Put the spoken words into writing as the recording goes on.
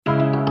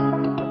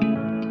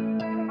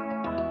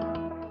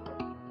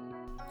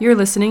You're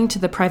listening to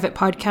the private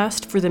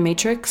podcast for The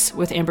Matrix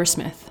with Amber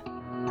Smith.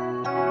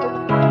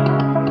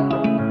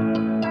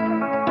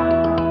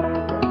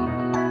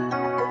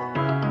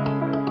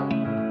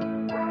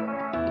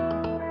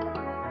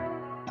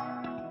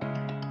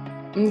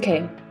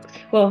 Okay.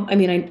 Well, I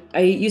mean,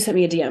 you sent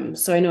me a DM,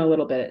 so I know a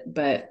little bit,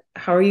 but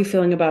how are you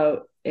feeling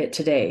about it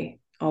today?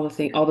 All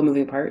the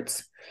moving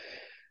parts.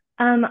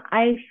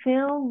 I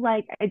feel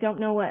like I don't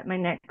know what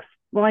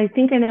I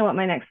think I know what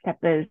my next step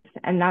is,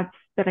 and that's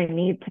that I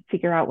need to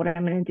figure out what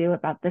I'm going to do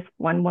about this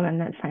one woman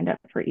that signed up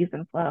for Ease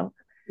and Flow.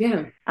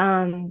 Yeah.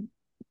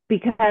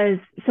 Because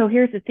so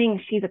here's the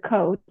thing, she's a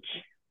coach,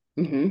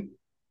 Mm-hmm.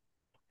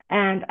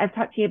 and I've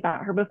talked to you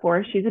about her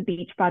before. She's a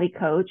Beachbody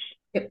coach.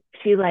 Yep.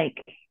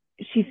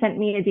 She sent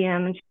me a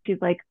DM and she's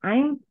like,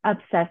 I'm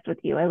obsessed with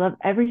you. I love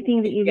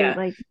everything that you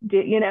Yeah.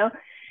 do.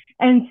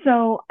 And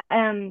so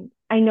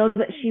I know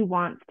that she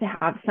wants to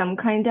have some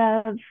kind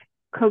of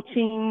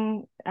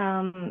coaching.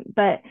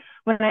 But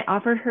when I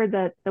offered her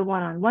the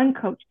one-on-one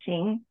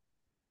coaching,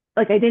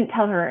 like I didn't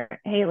tell her,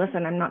 hey,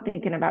 listen, I'm not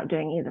thinking about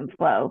doing Ease and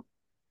Flow.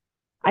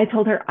 I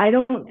told her I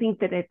don't think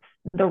that it's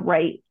the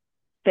right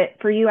fit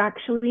for you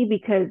actually,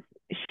 because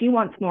she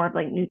wants more of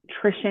like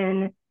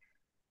nutrition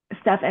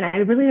stuff. And I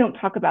really don't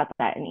talk about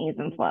that in Ease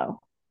and Flow.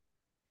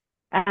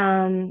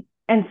 And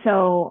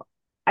so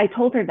I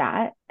told her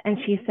that, and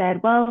she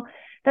said, well,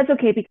 that's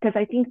okay, because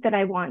I think that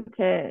I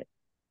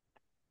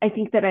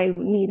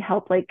need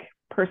help, like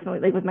personally,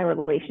 like with my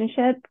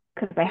relationship,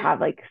 because I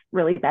have like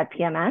really bad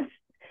PMS.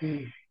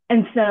 Mm.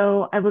 And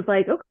so I was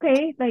like,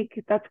 okay, like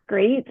that's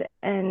great.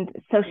 And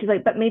so she's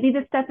like, but maybe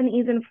the stuff in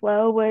Ease and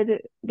Flow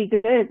would be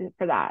good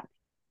for that.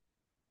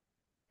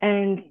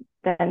 And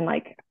then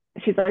like,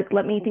 she's like,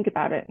 let me think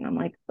about it. And I'm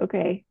like,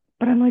 okay.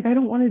 But I'm like, I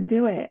don't want to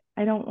do it.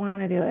 I don't want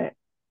to do it.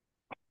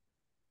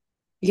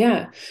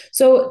 Yeah.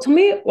 So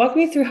walk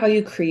me through how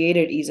you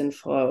created Ease and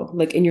Flow,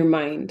 like in your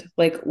mind.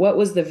 Like what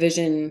was the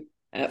vision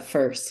at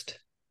first?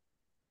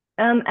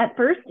 At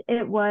first,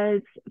 it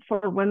was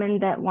for women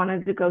that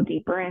wanted to go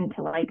deeper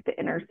into like the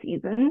inner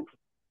seasons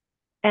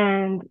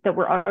and that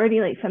were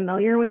already like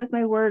familiar with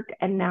my work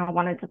and now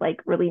wanted to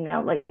like really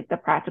know like the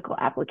practical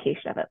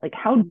application of it. Like,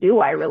 how do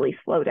I really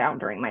slow down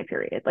during my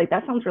period? Like,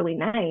 that sounds really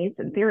nice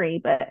in theory,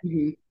 but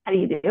Mhm. how do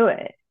you do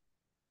it?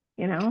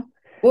 You know?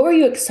 What were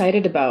you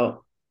excited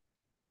about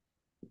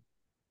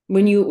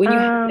when you had the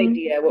Um,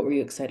 idea? What were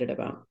you excited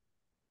about?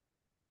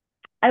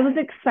 I was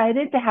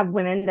excited to have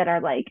women that are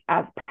like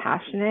as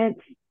passionate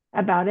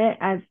about it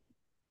as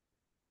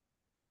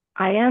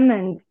I am,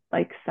 and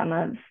like some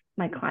of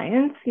my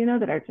clients,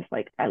 that are just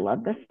like, I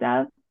love this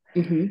stuff.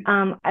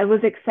 Mm-hmm. I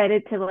was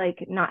excited to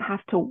like not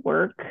have to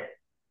work,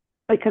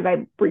 like, because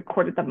I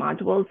recorded the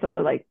modules,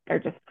 so like they're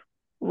just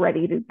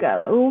ready to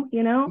go.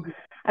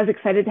 I was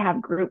excited to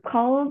have group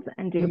calls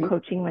and do Mm-hmm.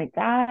 coaching like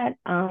that.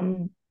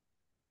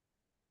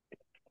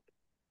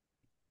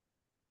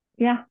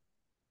 Yeah.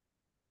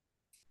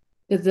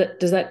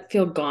 Does that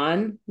feel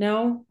gone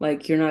now?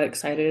 Like you're not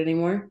excited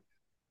anymore?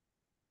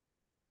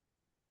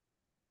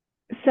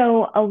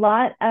 So a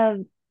lot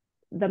of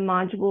the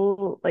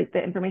module, like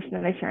the information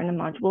that I share in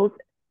the modules,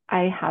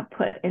 I have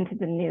put into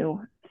the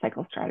new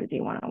Cycle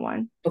Strategy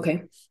 101.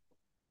 Okay.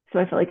 So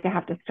I feel like I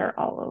have to start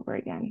all over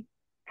again.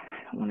 I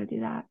don't want to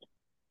do that.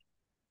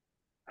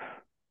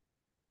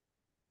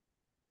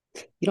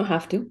 You don't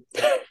have to.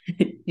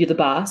 You're the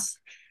boss.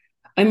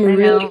 I'm I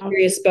really know.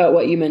 curious about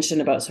what you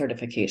mentioned about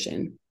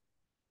certification.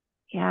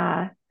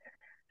 Yeah.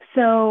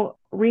 So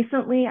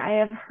recently I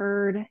have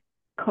heard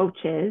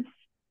coaches,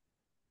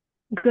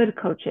 good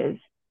coaches,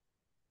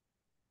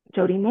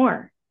 Jody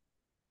Moore,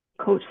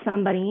 coach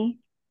somebody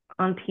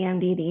on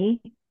PMDD,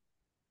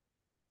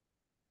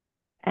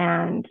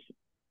 and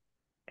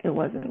it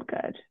wasn't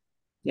good.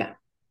 Yeah.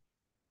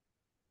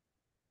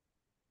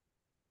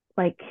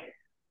 Like,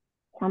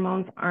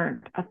 hormones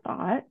aren't a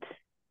thought,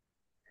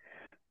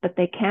 but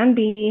they can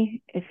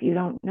be if you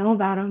don't know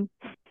about them.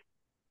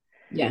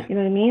 Yeah. You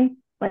know what I mean?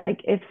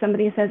 Like, if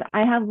somebody says,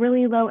 I have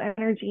really low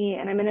energy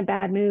and I'm in a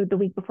bad mood the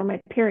week before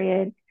my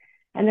period,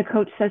 and the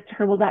coach says to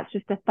her, well, that's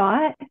just a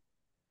thought,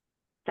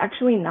 it's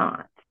actually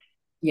not.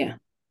 Yeah.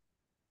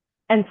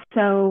 And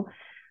so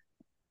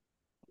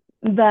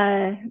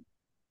the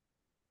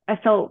I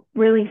felt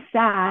really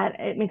sad.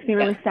 It makes me Yeah.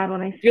 really sad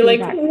when I You're see like,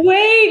 that.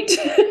 wait.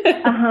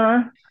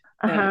 Uh-huh.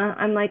 Yeah. Uh-huh.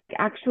 I'm like,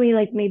 actually,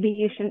 like, maybe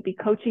you shouldn't be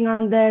coaching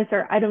on this,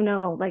 or I don't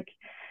know. Like,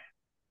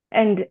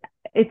 and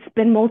it's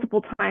been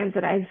multiple times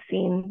that I've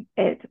seen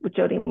it with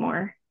Jody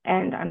Moore,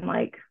 and I'm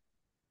like,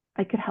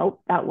 I could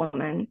help that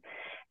woman.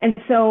 And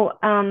so,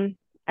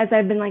 as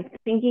I've been like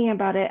thinking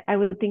about it, I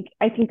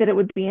think that it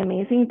would be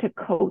amazing to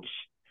coach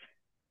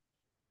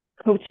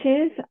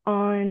coaches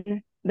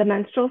on the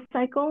menstrual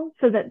cycle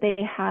so that they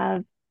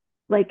have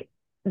like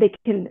they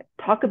can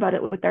talk about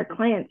it with their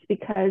clients,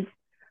 because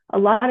a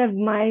lot of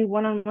my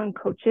one-on-one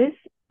coaches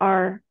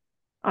are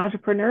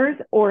entrepreneurs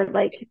or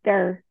like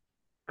they're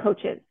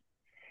coaches,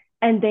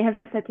 and they have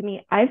said to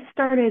me, I've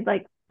started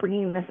like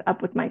bringing this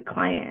up with my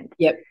client,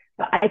 Yep.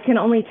 but I can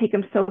only take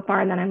them so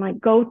far, and then I'm like,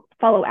 go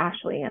follow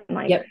Ashley, and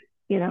like, Yep.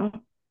 you know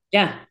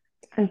Yeah.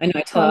 And I know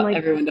I so I'm tell like,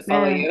 everyone to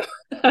follow man, you.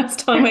 I was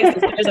telling my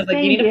sisters, I was like,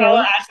 you need thank to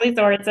follow you. Ashley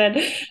Sorensen.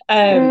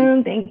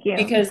 Um, Thank you.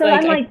 because So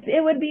like I'm I like,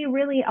 it would be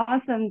really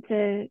awesome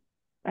to,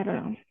 I don't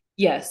know.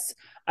 yes.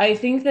 I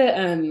think that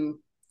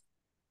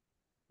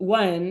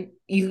one,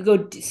 you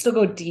could still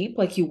go deep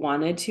like you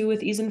wanted to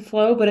with ease and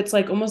flow, but it's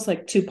like almost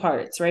like two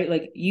parts, right?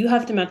 Like you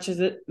have to master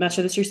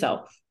this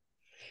yourself.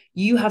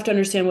 You have to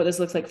understand what this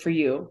looks like for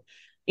you.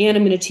 And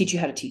I'm going to teach you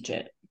how to teach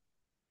it.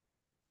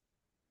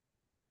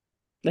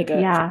 Like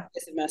a Yeah.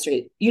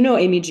 mastery. You know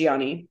Amy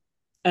Gianni,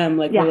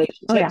 like Yeah. Oh,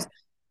 relationships. yeah.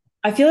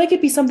 I feel like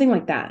it'd be something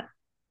like that.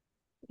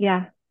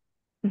 Yeah.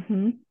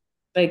 Hmm.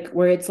 Like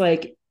where it's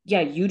like,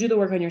 yeah, you do the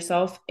work on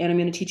yourself, and I'm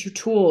going to teach you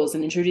tools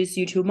and introduce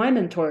you to my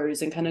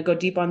mentors and kind of go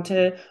deep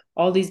onto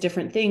all these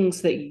different things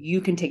so that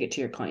you can take it to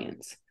your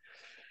clients.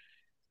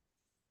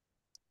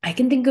 I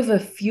can think of a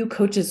few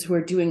coaches who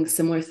are doing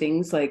similar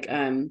things, like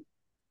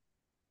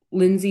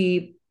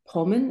Lindsay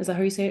Pullman. Is that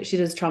how you say it? She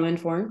does trauma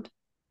informed.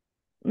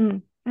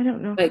 I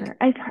don't know Like her.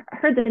 I've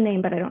heard the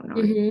name, but I don't know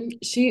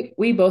her.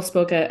 we both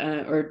spoke at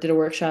or did a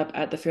workshop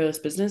at the Fearless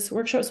Business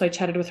workshop. So I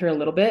chatted with her a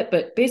little bit,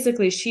 but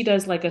basically she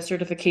does like a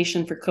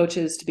certification for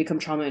coaches to become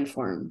trauma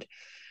informed.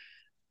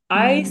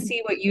 I Mm.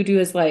 see what you do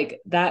as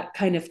like that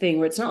kind of thing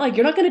where it's not like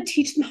you're not going to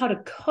teach them how to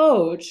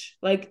coach.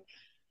 Like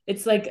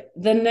it's like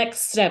the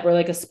next step or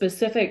like a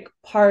specific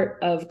part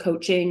of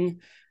coaching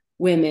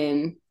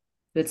women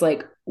that's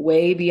like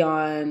way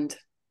beyond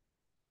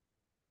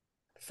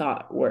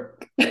thought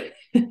work.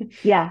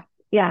 Yeah.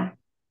 Yeah.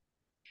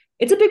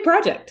 It's a big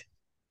project.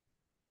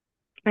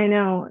 I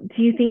know.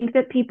 Do you think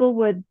that people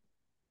would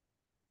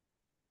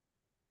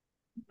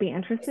be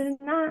interested in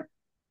that?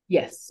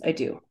 Yes, I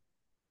do.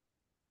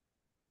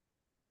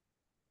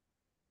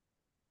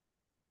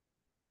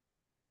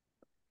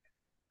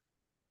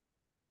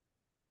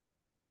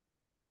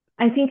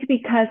 I think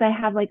because I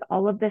have like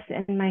all of this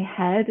in my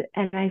head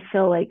and I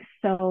feel like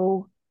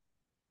so,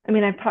 I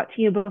mean, I've talked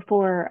to you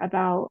before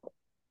about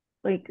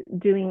like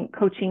doing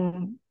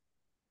coaching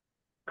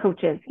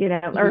coaches,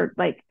 Mhm. or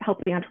like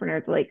helping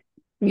entrepreneurs like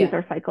use Yeah.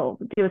 our cycle,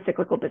 do a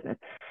cyclical business.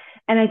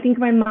 And I think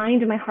my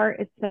mind and my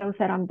heart is so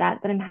set on that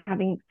that I'm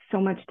having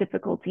so much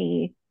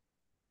difficulty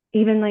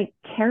even like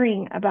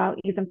caring about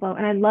ease and flow.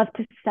 And I love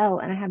to sell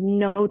and I have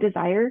no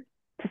desire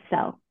to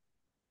sell.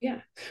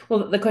 Yeah.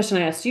 Well, the question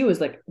I asked you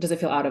was like, does it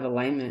feel out of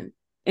alignment?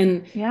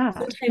 And Yeah.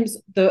 sometimes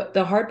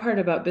the hard part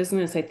about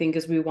business, I think,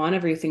 is we want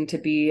everything to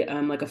be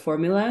like a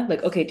formula,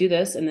 like, okay, do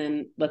this and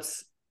then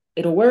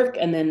it'll work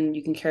and then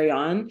you can carry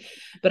on.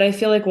 But I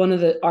feel like one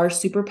of our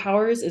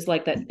superpowers is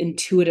like that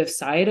intuitive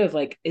side of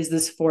like, is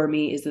this for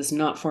me? Is this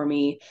not for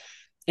me?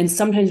 And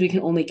sometimes we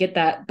can only get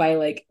that by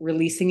like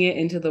releasing it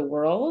into the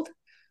world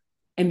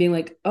and being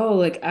like, oh,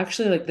 like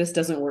actually, like this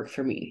doesn't work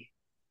for me.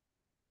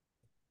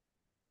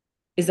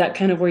 Is that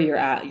kind of where you're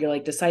at? You're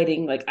like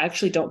deciding, like, I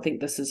actually don't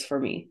think this is for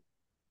me.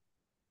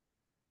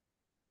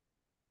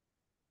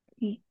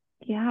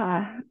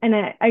 Yeah. And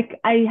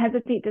I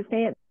hesitate to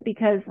say it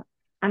because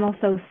I'm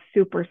also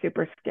super,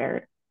 super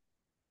scared.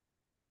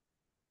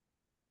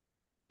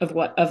 Of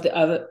what of the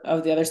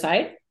other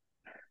side?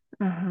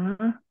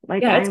 Uh-huh.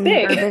 Like Yeah, it's I'm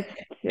big. nervous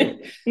to,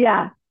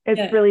 yeah, it's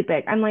Yeah. really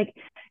big. I'm like,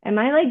 am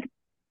I like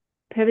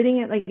pivoting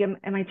it? Like,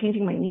 am I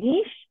changing my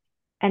niche?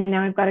 And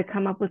now I've got to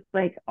come up with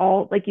like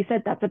all, like you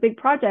said, that's a big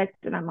project.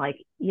 And I'm like,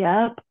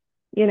 yep,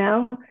 you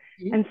know?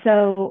 Mhm. And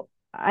so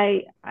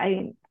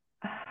and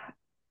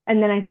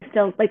then I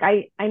still like,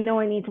 I know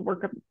I need to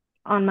work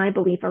on my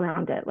belief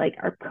around it. Like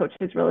our coach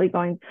is really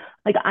going,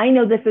 like, I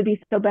know this would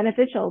be so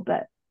beneficial,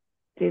 but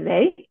do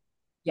they?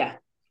 Yeah.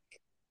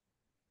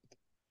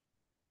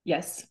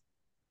 Yes.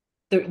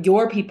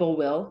 Your people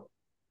will.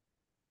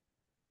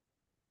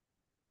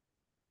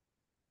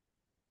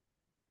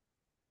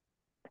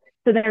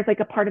 So there's like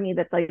a part of me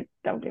that's like,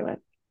 don't do it.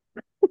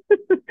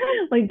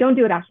 Like, don't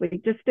do it,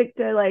 Ashley. Just stick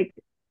to like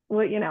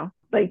what,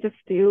 like just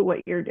do what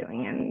you're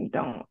doing and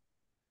don't,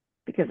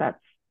 because that's,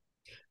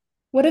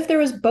 What if there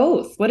was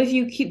both? What if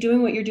you keep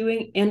doing what you're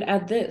doing and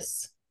add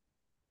this?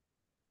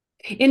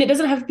 And it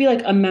doesn't have to be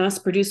like a mass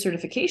produced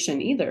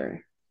certification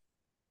either.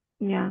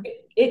 yeah.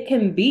 It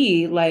can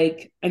be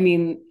like, I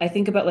mean, I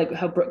think about like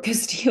how Brooke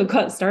Castillo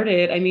got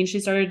started. I mean, she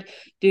started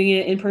doing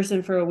it in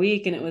person for a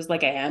week and it was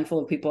like a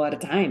handful of people at a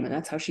time. And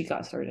that's how she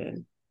got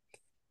started.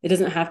 It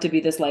doesn't have to be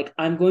this like,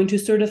 I'm going to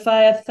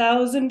certify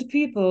 1,000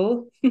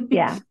 people.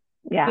 Yeah.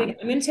 Yeah. Like,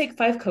 I'm going to take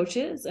 5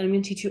 coaches and I'm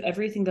going to teach you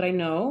everything that I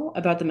know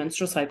about the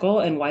menstrual cycle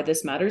and why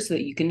this matters so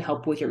that you can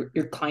help with your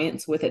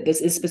clients with it. This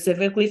is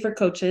specifically for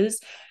coaches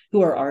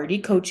who are already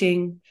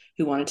coaching,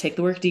 who want to take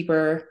the work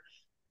deeper,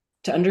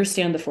 to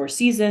understand the 4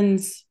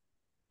 seasons,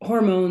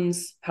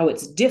 hormones, how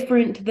it's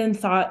different than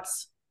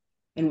thoughts,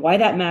 and why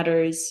that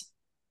matters.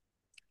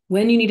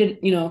 When you need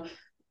to,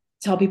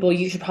 tell people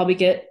you should probably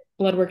get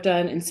blood work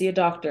done and see a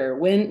doctor.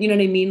 When, you know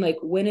what I mean? Like,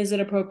 when is it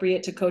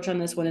appropriate to coach on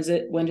this? When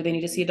do they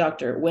need to see a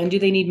doctor? When do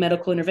they need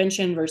medical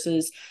intervention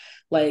versus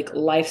like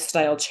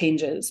lifestyle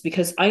changes?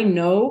 Because I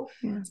know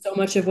Yeah. so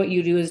much of what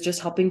you do is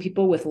just helping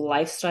people with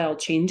lifestyle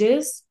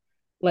changes,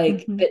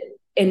 like Mm-hmm. that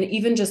and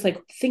even just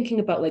like thinking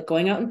about like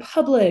going out in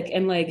public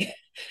and like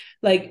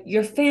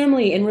your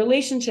family and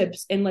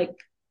relationships and like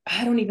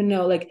I don't even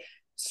know, like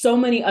so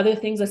many other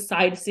things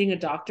aside seeing a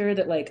doctor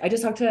that like I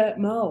just talked to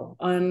Mo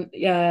on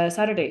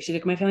Saturday. She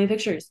took my family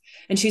pictures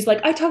and she's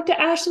like, I talked to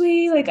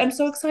Ashley, like I'm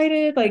so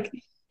excited. Like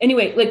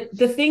anyway, like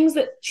the things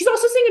that she's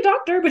also seeing a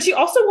doctor, but she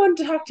also wanted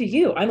to talk to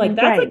you. I'm like,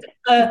 that's like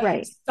Right. a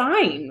Right.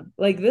 sign.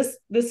 Like this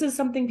is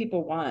something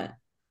people want.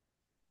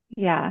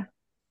 Yeah.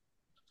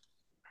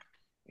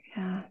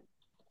 Yeah.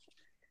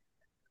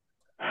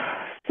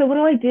 So what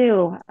do I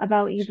do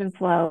about ease and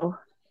flow?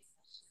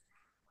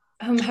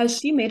 Has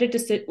she made a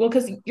decision? Well,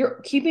 because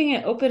you're keeping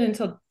it open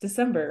until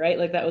December, right?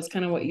 Like that was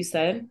kind of what you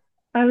said.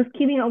 I was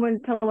keeping it open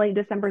until like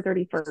December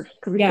 31st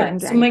because we start Yeah. in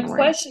So my January.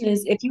 question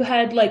is, if you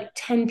had like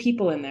 10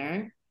 people in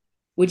there,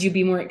 would you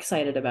be more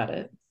excited about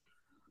it?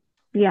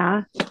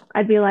 Yeah.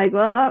 I'd be like,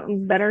 well,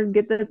 better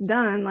get this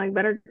done. Like,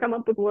 better come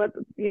up with what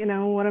I'm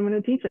going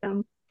to teach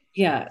them.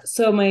 Yeah.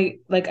 So my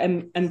like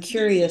I'm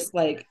curious,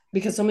 like,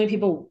 because so many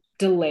people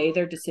delay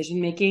their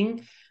decision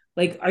making.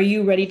 Like, are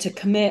you ready to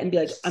commit and be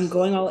like, I'm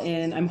going all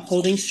in, I'm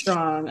holding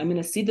strong, I'm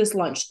gonna see this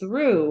launch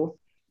through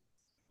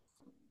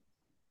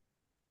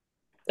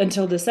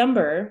until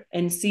December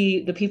and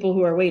see the people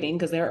who are waiting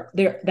because they're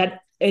that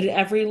at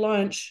every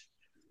launch,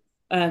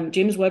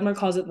 James Wedmore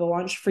calls it the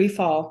launch free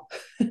fall.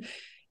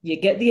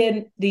 You get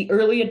the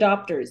early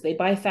adopters, they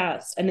buy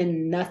fast, and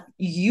then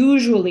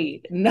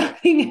usually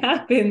nothing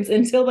happens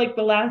until like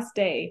the last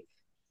day.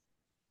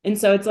 And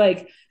so it's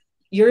like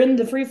you're in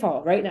the free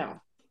fall right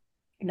now.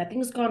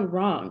 Nothing's gone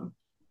wrong.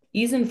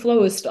 Ease and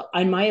flow is still,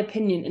 in my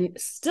opinion, and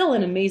still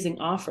an amazing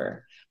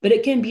offer, but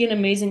it can be an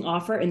amazing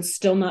offer and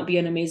still not be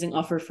an amazing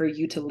offer for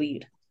you to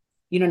lead.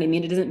 You know what I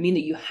mean? It doesn't mean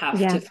that you have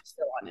to Yeah.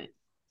 fulfill on it.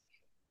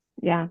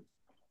 Yeah.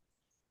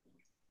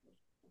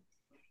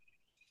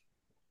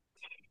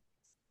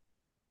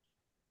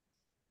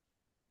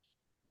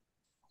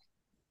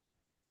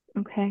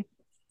 Okay.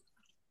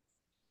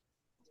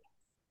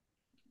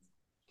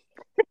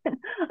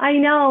 I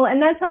know.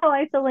 And that's how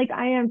I feel like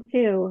I am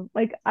too.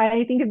 Like,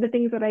 I think of the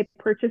things that I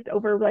purchased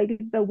over like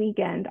the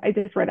weekend. I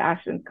just read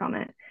Ashton's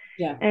comment.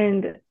 Yeah.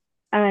 And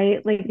I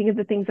like think of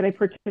the things that I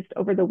purchased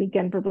over the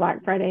weekend for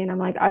Black Friday. And I'm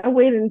like, I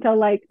waited until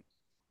like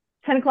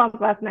 10 o'clock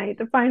last night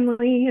to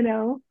finally.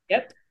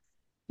 Yep.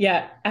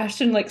 Yeah.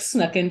 Ashton like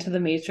snuck into the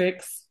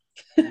Matrix.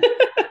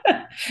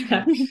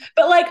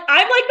 But like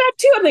I'm like that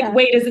too. I'm like, Yeah.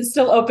 wait, is it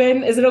still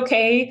open? Is it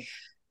okay?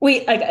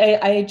 Wait, like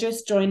I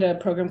just joined a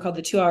program called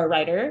the 2 Hour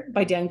Writer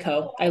by Dan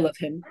Coe. I love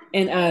him.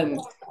 And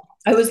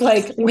I was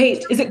like,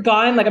 wait, is it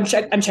gone? Like I'm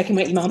checking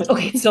my email. I'm like,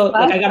 okay, so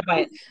like I gotta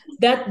buy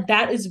it.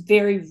 That is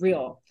very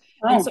real.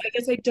 And so I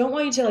guess I don't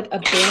want you to like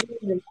abandon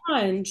your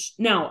launch.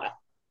 Now,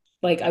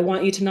 like I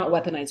want you to not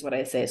weaponize what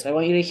I say. So I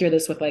want you to hear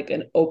this with like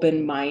an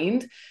open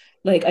mind.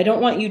 Like I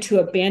don't want you to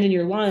abandon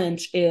your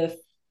launch if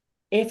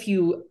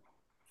you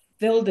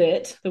filled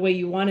it the way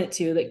you want it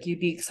to, like you'd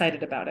be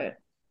excited about it.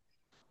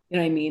 You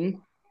know what I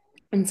mean?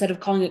 Instead of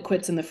calling it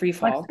quits in the free Looks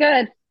fall.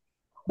 good.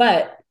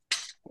 But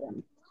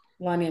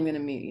Lonnie, I'm gonna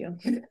mute you.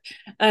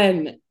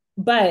 um,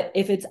 but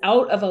if it's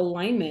out of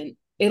alignment,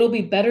 it'll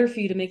be better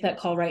for you to make that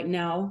call right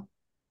now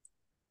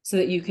so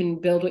that you can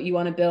build what you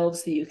want to build,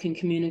 so that you can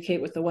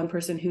communicate with the one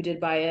person who did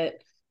buy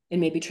it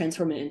and maybe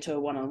transform it into a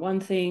one-on-one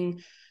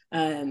thing.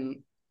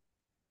 Coaching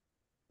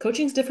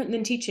is different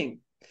than teaching.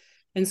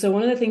 And so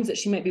one of the things that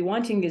she might be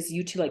wanting is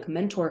you to like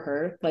mentor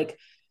her. Like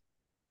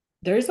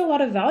there's a lot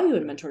of value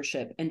in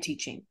mentorship and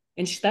teaching.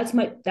 And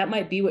that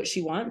might be what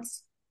she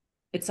wants.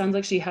 It sounds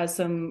like she has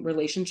some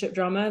relationship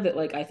drama that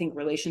like I think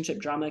relationship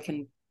drama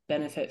can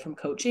benefit from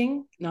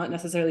coaching, not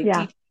necessarily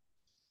Yeah. teach.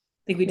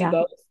 I think we do Yeah.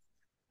 both.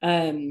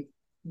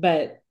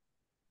 But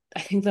I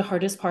think the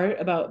hardest part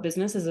about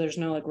business is there's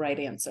no like right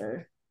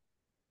answer.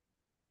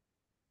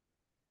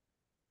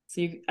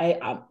 So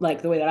I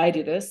like the way that I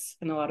do this,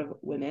 and a lot of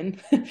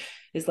women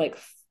is like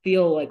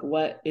feel like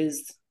what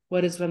is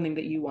something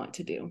that you want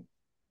to do.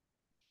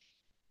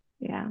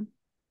 Yeah.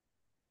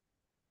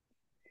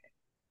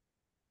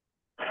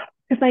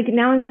 It's like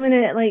now I'm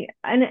gonna like,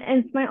 and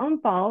it's my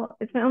own fault.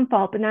 It's my own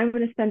fault. But now I'm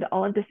gonna spend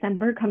all of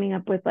December coming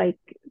up with like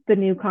the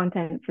new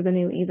content for the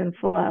new Ease and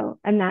Flow,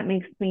 and that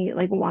makes me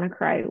like want to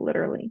cry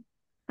literally.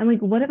 I'm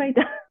like, what have I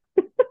done?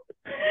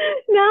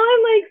 Now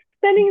I'm like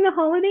spending the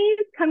holidays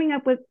coming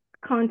up with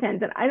content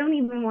that I don't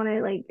even want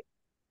to like.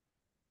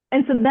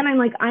 And so then I'm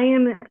like, I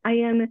am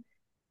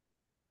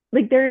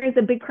like, there is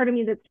a big part of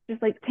me that's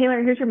just like,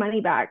 Taylor, here's your money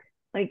back.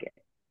 Like,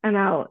 I'm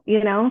out.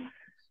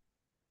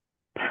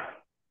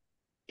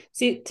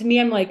 See, to me,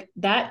 I'm like,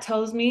 that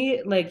tells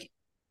me like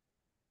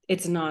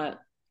it's not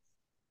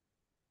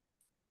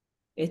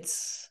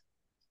it's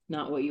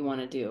not what you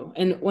want to do.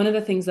 And one of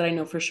the things that I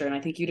know for sure, and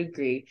I think you'd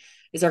agree,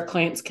 is our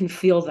clients can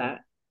feel that.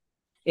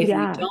 If we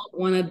Yeah. don't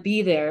want to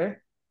be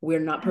there, we're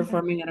not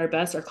performing at our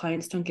best, our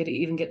clients don't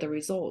even get the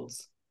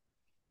results.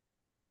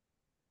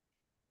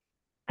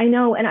 I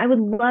know. And I would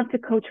love to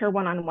coach her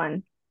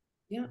one-on-one.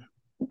 Yeah.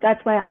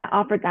 That's why I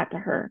offered that to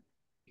her.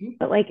 Mm-hmm.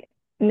 But like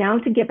now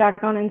to get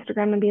back on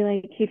Instagram and be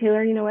like, hey,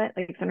 Taylor, you know what?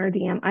 Like, send her a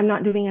DM. I'm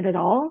not doing it at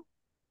all.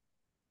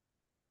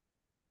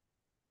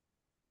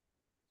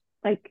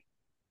 Like,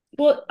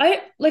 Well,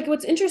 I like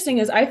what's interesting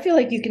is I feel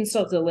like you can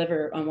still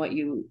deliver on what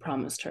you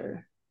promised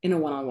her in a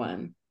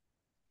one-on-one.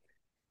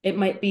 It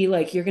might be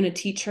like you're going to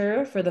teach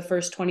her for the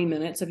first 20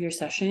 minutes of your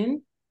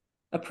session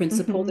a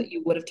principle mm-hmm, that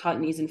you would have taught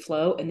in Ease and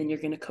Flow, and then you're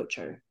going to coach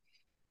her.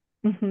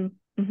 mm-hmm,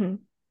 mm-hmm.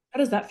 How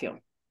does that feel?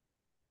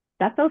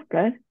 That feels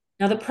good.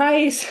 Now the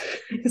price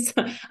is,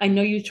 I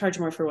know you charge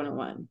more for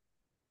one-on-one.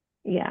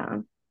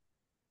 Yeah.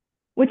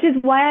 Which is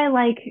why I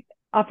like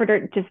offered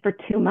her just for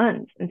 2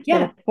 months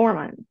instead Yeah, of 4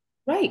 months.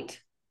 right.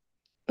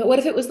 But what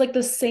if it was like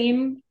the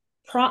same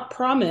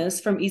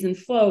promise from Ease and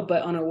Flow,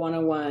 but on a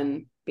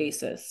one-on-one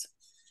basis?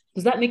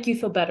 Does that make you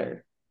feel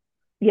better?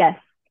 Yes,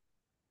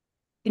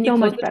 Then you so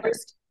close much the better.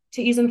 doors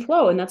to Ease and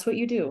Flow, and that's what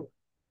you do.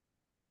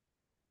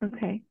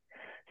 Okay.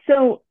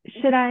 So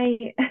should I,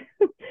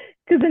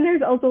 because then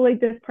there's also like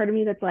this part of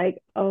me that's like,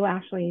 oh,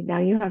 Ashley, now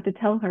you have to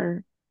tell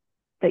her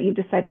that you've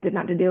decided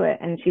not to do it.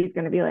 And she's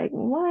going to be like,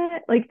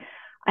 what? Like,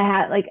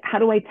 how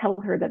do I tell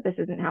her that this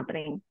isn't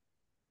happening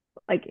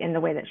like in the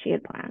way that she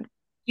had planned?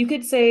 You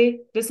could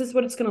say, this is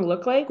what it's going to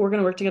look like. We're going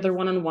to work together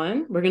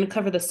one-on-one. We're going to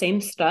cover the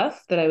same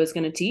stuff that I was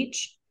going to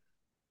teach.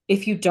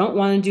 If you don't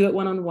want to do it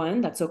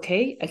one-on-one, that's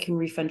okay. I can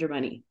refund your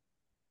money.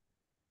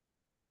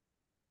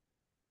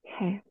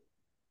 Okay.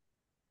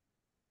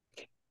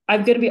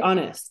 I'm going to be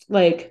honest.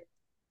 Like,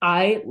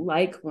 I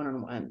like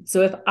one-on-one.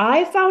 So if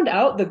I found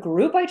out the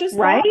group I just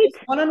Right? got was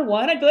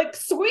one-on-one, I'd be like,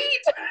 sweet.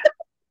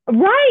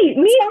 Right.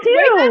 That Me sounds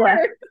way too.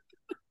 better.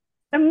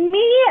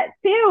 Me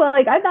too.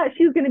 Like I thought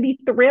she was going to be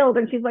thrilled,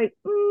 and she's like,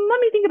 "Let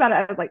me think about it."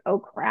 I was like, "Oh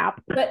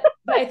crap." But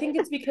I think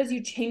it's because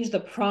you changed the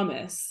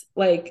promise.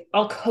 Like,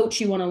 I'll coach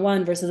you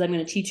one-on-one versus I'm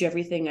going to teach you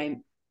everything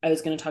I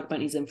was going to talk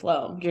about Ease and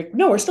Flow.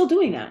 No, we're still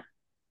doing that.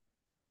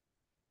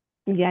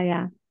 Yeah,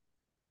 yeah,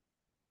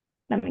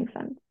 that makes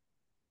sense.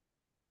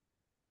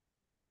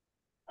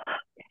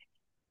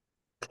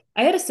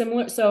 I had a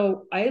similar,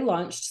 so I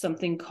launched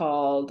something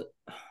called,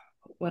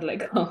 what did I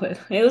call it?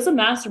 It was a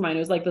mastermind.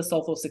 It was like the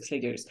Soulful Six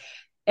Figures.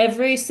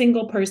 Every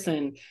single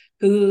person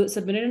who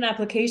submitted an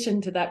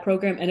application to that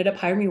program ended up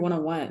hiring me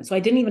one-on-one. So I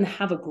didn't even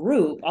have a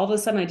group. All of a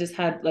sudden I just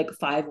had like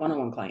 5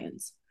 one-on-one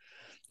clients.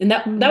 And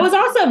that Mm, was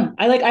awesome.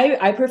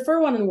 I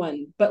prefer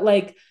one-on-one, but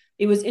like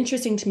it was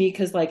interesting to me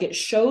because like it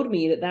showed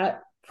me that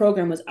that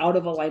program was out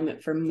of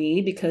alignment for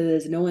me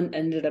because no one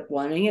ended up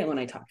wanting it when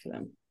I talked to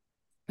them.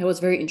 That was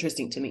very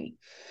interesting to me.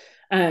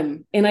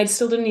 And I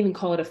still didn't even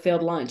call it a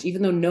failed launch.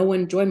 Even though no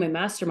one joined my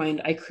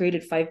mastermind, I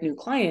created 5 new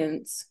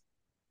clients.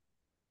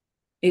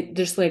 It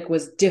just like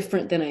was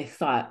different than I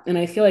thought. And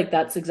I feel like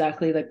that's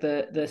exactly like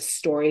the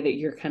story that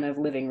you're kind of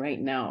living right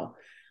now,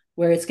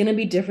 where it's going to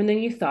be different than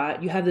you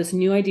thought. You have this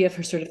new idea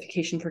for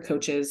certification for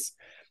coaches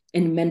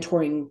and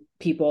mentoring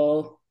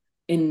people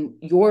in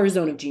your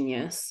zone of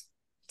genius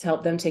to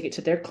help them take it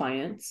to their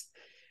clients.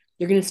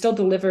 You're going to still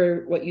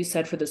deliver what you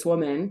said for this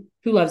woman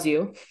who loves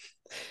you.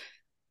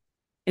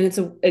 And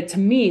to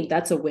me,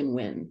 that's a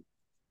win-win.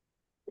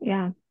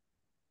 yeah.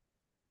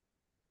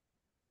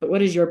 But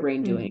what is your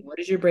brain doing? Mm. What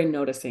is your brain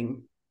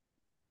noticing?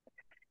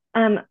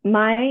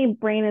 My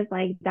brain is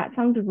like, that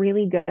sounds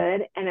really good,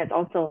 and it's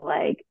also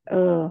like,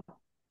 oh,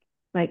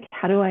 like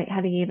how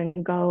do you even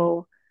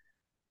go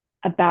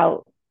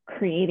about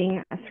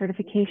creating a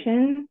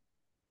certification?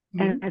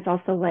 And Mm-hmm. it's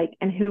also like,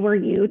 and who are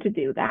you to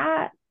do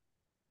that?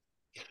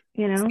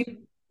 You know, See,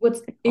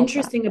 what's like all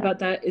that interesting stuff. about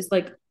that is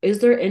like, is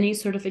there any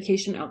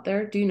certification out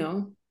there? Do you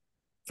know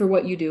for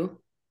what you do?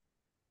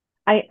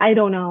 I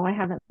don't know. I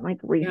haven't like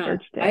Yeah,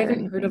 researched I it or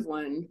haven't heard of anything.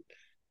 one.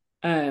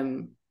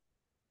 Um,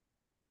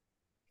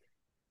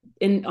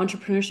 in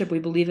entrepreneurship, we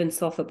believe in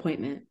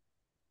self-appointment.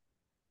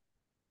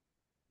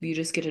 You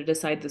just get to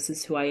decide this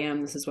is who I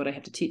am, this is what I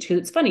have to teach. Because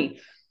it's funny,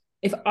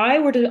 if I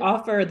were to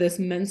offer this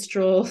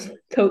menstrual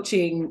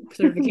coaching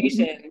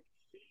certification,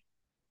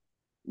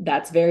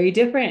 that's very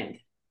different.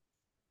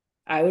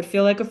 I would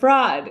feel like a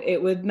fraud.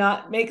 It would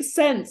not make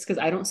sense because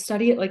I don't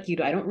study it like you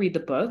do. I don't read the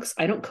books.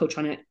 I don't coach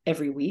on it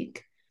every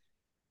week.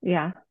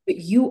 Yeah, But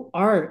you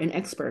are an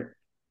expert.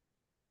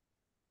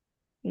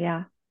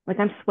 yeah. Like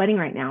I'm sweating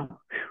right now.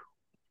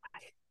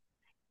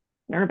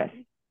 Nervous.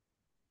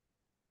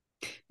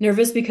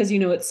 Nervous because you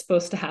know it's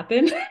supposed to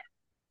happen.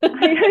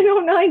 I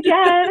don't know. I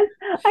guess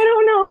I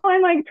don't know.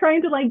 I'm like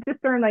trying to like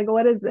discern like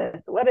what is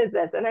this? What is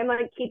this? And I'm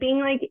like keeping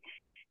like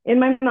in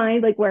my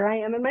mind like where I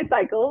am in my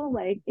cycle,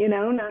 like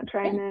not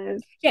trying to.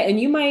 Yeah, and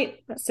you might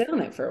sit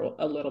on it for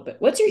a little bit.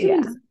 What's your human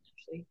Yeah, design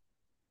actually?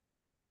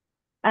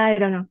 I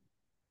don't know.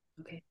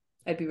 Okay,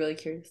 I'd be really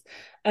curious.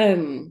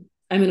 I'm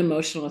an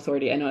emotional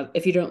authority. I know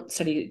if you don't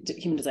study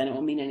human design, it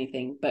won't mean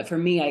anything. But for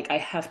me, I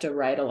have to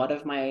write a lot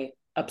of my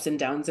ups and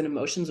downs and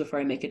emotions before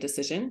I make a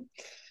decision.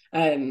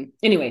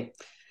 Anyway,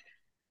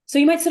 so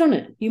you might sit on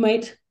it. You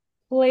might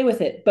play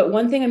with it. But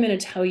one thing I'm going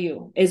to tell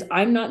you is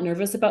I'm not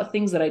nervous about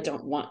things that I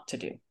don't want to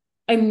do.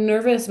 I'm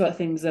nervous about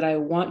things that I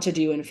want to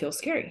do and feel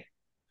scary.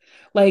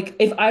 Like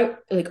if I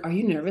like, are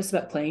you nervous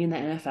about playing in the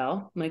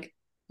NFL? I'm like,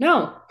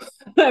 No,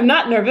 I'm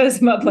not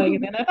nervous about playing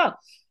in the NFL.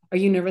 Are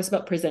you nervous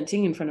about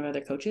presenting in front of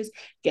other coaches?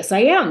 Yes, I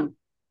am.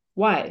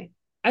 Why?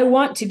 I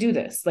want to do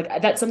this.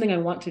 Like, that's something I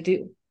want to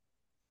do.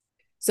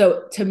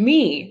 So to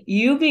me,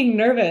 you being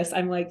nervous,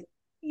 I'm like,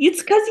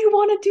 it's because you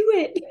want to do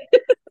it.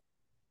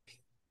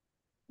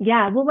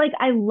 Yeah. Well, like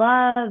I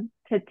love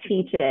to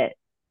teach it.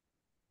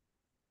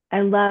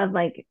 I love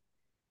like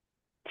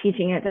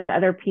teaching it to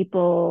other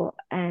people.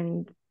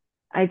 And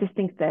I just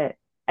think that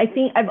I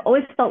think I've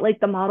always felt like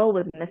the model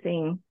was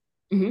missing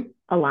Mhm.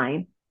 a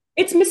line.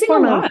 It's missing a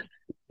Hormones. lot.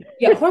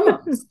 Yeah,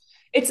 hormones.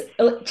 It's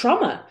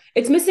trauma.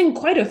 It's missing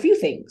quite a few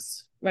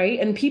things, right?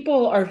 And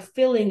people are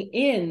filling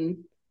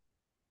in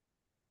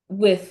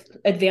with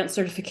advanced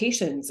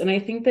certifications. And I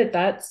think that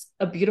that's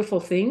a beautiful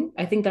thing.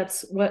 I think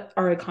that's what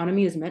our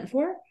economy is meant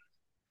for,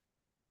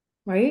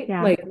 right?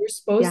 Yeah. Like we're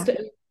supposed Yeah.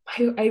 to.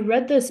 I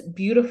read this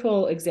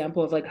beautiful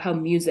example of like how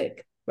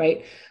music,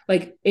 right?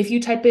 Like if you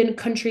type in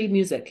country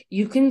music,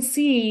 you can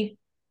see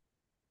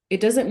it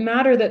doesn't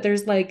matter that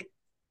there's like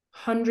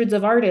hundreds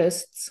of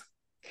artists.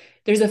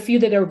 There's a few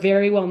that are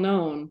very well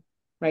known,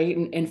 right?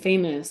 And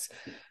famous.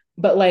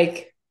 But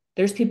like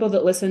there's people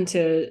that listen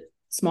to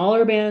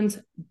smaller bands,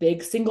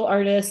 big single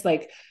artists,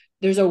 like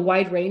there's a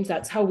wide range.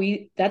 That's how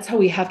we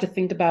have to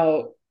think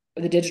about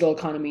the digital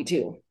economy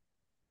too.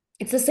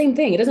 It's the same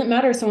thing. It doesn't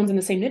matter if someone's in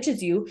the same niche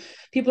as you.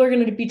 People are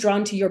going to be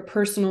drawn to your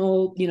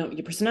personal, your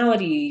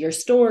personality, your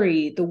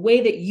story, the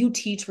way that you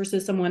teach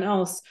versus someone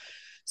else.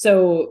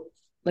 So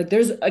like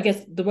there's, I guess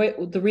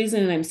the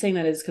reason I'm saying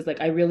that is because like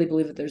I really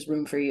believe that there's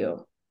room for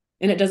you.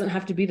 And it doesn't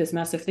have to be this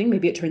massive thing.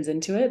 Maybe it turns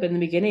into it. But in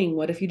the beginning,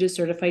 what if you just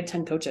certified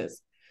 10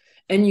 coaches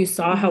and you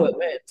saw how it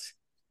went?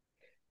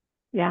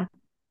 Yeah.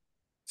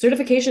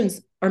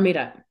 Certifications are made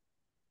up.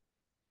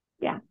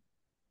 Yeah.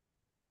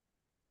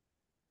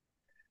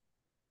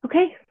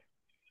 Okay.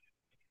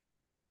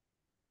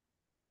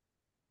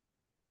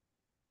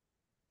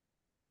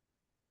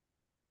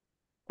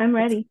 I'm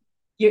ready.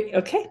 You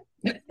okay?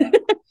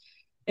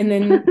 And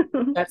then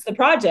that's the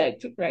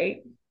project, right?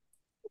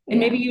 And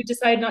Yeah. maybe you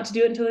decide not to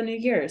do it until the new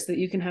year so that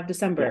you can have Yeah.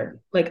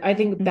 December. Like I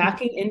think Mm-hmm.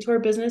 backing into our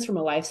business from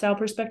a lifestyle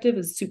perspective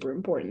is super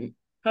important.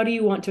 How do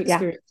you want to Yeah.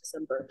 experience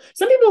December?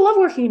 Some people love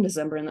working in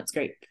December and that's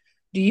great.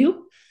 Do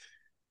you?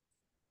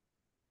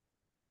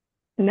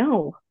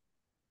 No.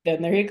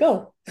 Then there you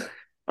go.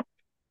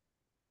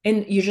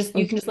 And you It's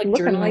can just like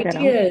looking journal like I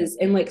don't. ideas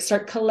and like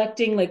start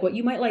collecting like what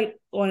you might like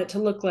want it to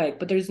look like,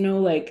 but there's no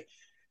like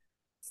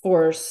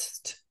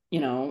forced,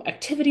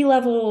 activity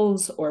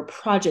levels or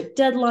project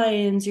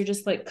deadlines. You're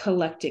just like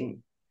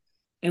collecting.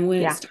 And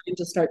when Yeah. it's time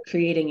to start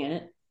creating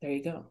it, there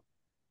you go.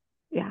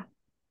 Yeah.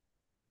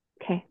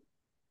 Okay.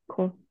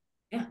 Cool.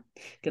 Yeah.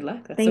 Good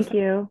luck. That's so Thank fun.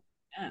 you.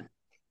 Yeah.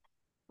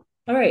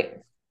 All right.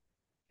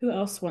 Who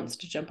else wants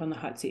to jump on the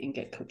hot seat and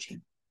get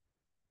coaching?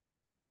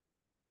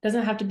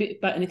 Doesn't have to be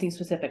about anything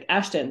specific.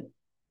 Ashton,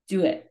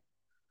 do it.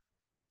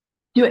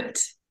 Do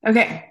it.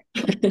 Okay.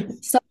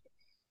 So,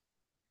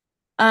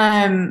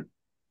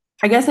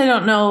 I guess I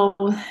don't know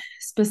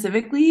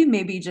specifically,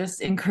 maybe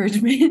just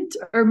encouragement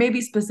or maybe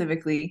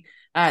specifically,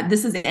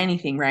 this is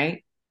anything,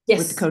 right? With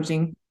the Yes.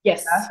 coaching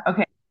Yes. stuff.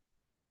 Okay.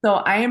 So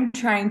I am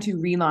trying to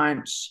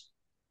relaunch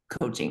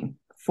coaching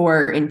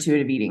for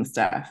intuitive eating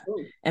stuff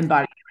Ooh. and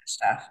body image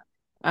stuff.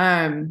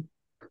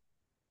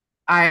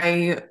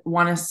 I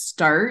want to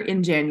start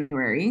in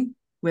January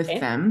with Okay.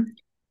 them.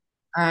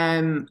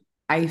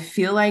 I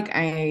feel like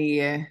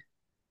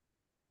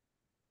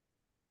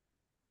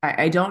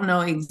I don't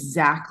know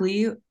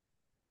exactly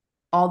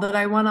all that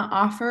I want to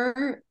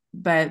offer,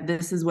 but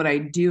this is what I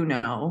do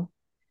know.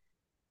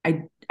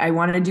 I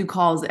want to do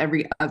calls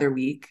every other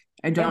week.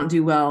 I don't Yeah.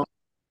 do well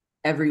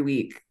every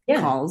week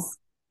Yeah. calls.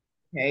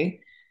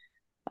 Okay.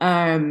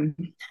 Um,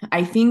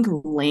 I think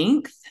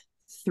length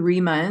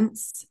 3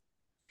 months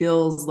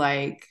feels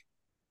like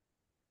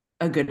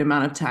a good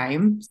amount of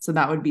time. So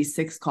that would be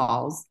 6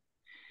 calls.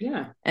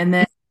 Yeah. And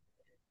then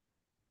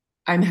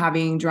I'm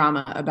having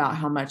drama about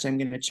how much I'm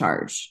going to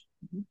charge.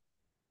 Mhm.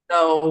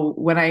 So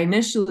when I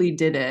initially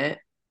did it,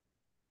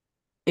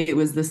 it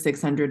was the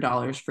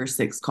 $600 for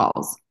 6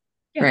 calls,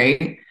 Yeah.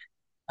 right?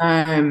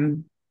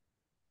 Um,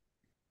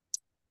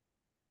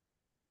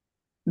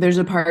 there's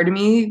a part of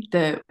me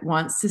that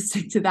wants to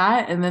stick to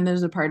that, and then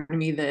there's a part of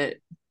me that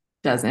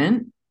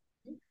doesn't.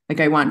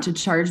 Like I want to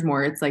charge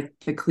more. It's like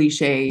the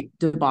cliche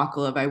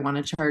debacle of I want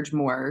to charge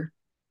more,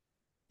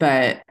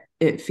 but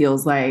it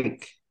feels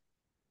like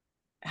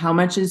how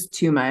much is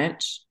too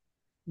much?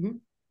 Mm-hmm.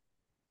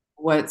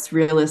 What's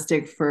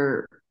realistic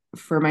for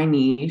my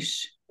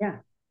niche? Yeah.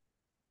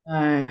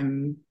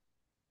 Um,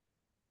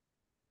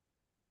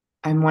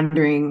 I'm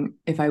wondering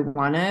if I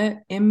want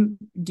to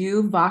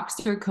do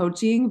Voxer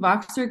coaching.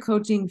 Voxer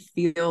coaching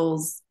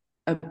feels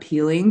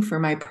appealing for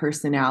my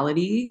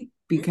personality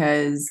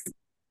because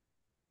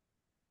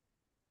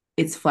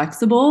it's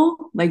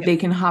flexible. Like they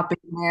can hop in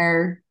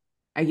there.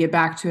 I get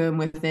back to them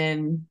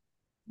within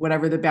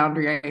whatever the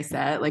boundary I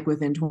set, like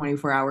within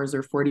 24 hours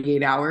or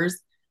 48 hours.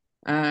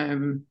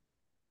 Um,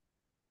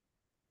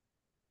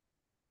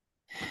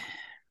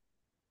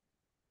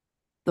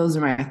 those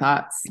are my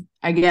thoughts.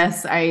 I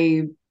guess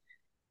I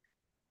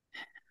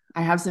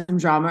have some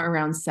drama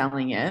around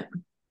selling it.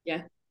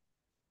 Yeah.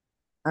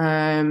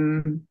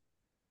 I'm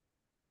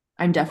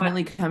What?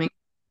 definitely coming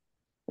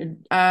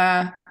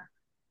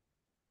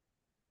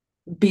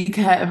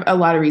because a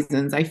lot of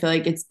reasons. I feel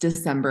like it's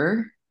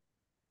December,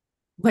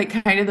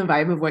 like kind of the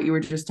vibe of what you were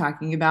just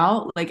talking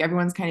about. Like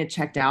everyone's kind of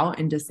checked out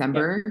in Yeah.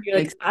 December. You're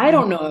like, I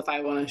don't know if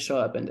I want to show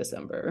up in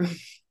December.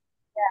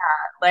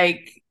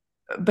 Like,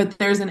 but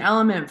there's an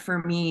element for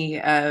me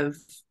of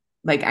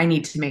like I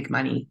need to make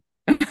money.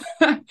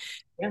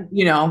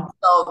 Yeah.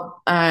 So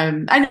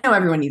I know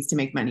everyone needs to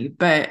make money,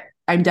 but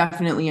I'm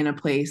definitely in a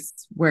place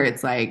where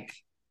it's like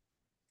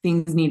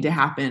things need to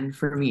happen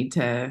for me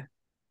to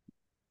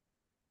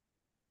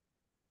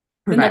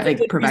Then that's a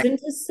good provide. reason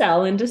to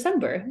sell in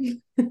December.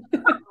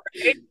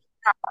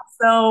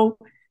 So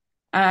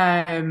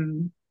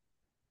um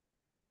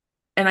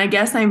and I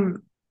guess I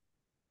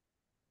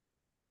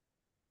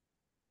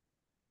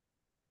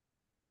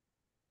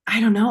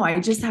don't know, I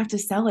just have to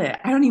sell it.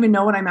 I don't even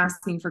know what I'm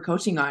asking for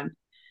coaching on.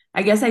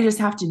 I guess I just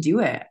have to do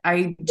it.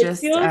 I It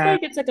just feels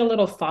like it's like a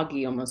little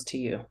foggy almost to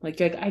you. Like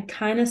you're like, I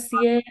kind of see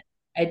it.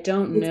 I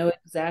don't it's know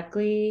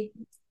exactly.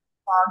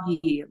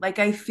 foggy. Like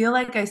I feel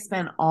like I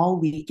spent all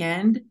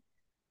weekend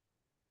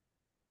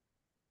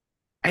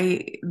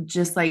I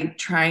just like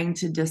trying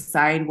to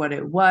decide what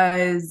it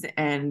was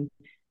and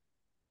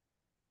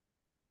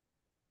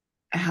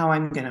how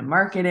I'm going to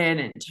market it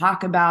and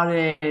talk about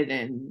it.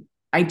 And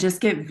I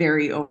just get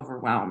very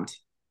overwhelmed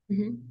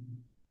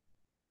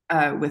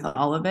Mm-hmm. with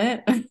all of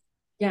it.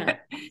 Yeah.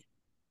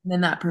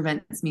 Then that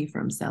prevents me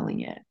from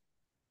selling it.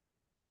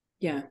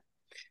 Yeah.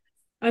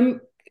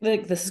 I'm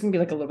like, this is gonna be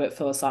like a little bit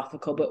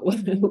philosophical, but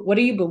what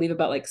do you believe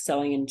about like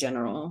selling in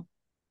general,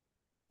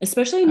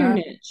 especially in your Uh,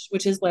 niche,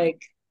 which is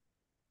like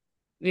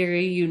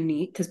very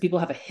unique because people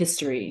have a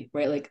history,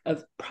 right? Like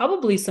of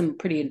probably some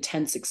pretty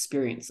intense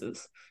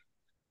experiences.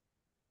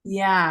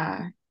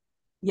 yeah.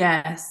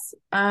 Yes.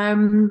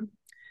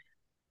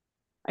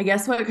 I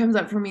guess what comes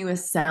up for me with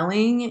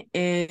selling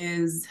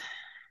is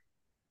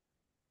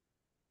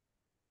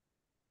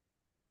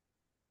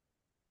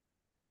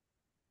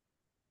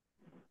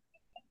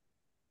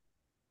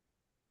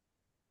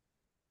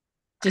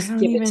I Just don't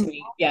give it even to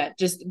me. Yeah,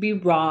 just be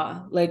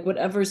raw, like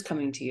whatever's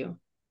coming to you.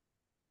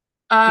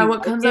 Do you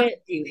what like comes up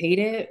it? Do you hate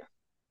it?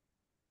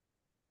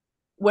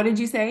 what did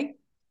you say?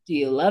 Do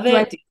you love Do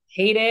I it? Do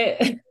you hate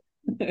it?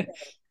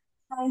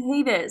 I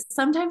hate it.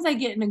 Sometimes I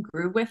get in a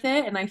groove with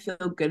it and I feel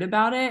good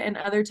about it, and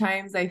other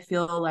times I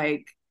feel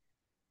like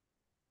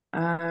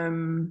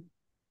um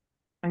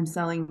I'm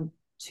selling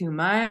too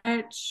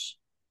much,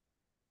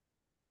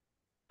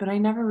 but I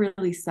never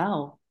really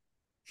sell.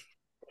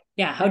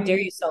 Yeah, how dare I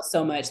you sell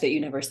so much that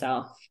you never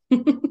sell?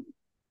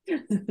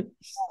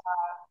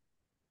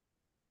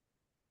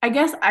 I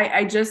guess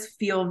I just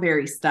feel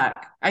very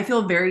stuck. I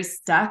feel very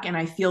stuck and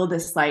I feel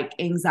this like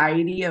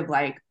anxiety of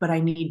like, but I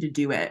need to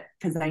do it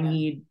because I Yeah.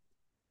 need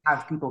to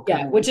have people Yeah,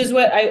 come which to is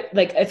what I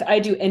like. If I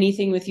do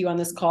anything with you on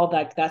this call,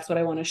 that's what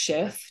I want to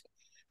shift,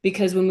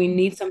 because when we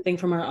need something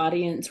from our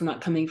audience, we're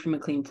not coming from a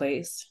clean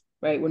place,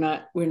 right? We're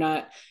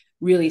not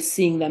really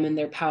seeing them in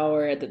their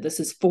power, that this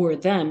is for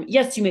them.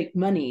 Yes, you make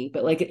money,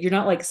 but like you're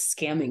not like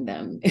scamming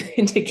them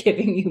into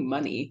giving you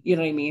money. You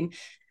know what I mean?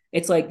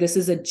 It's like this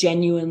is a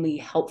genuinely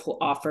helpful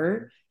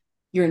offer.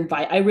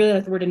 I really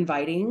like the word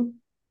inviting,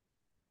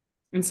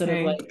 instead of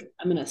Okay. like,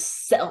 I'm gonna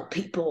sell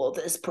people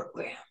this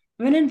program.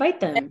 I'm gonna invite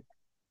them.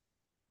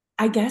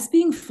 I guess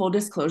being full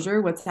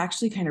disclosure, what's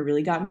actually kind of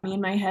really got me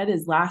in my head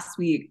is last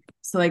week.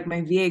 So like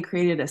my VA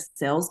created a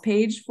sales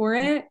page for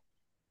it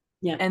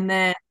Yeah. and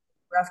then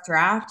rough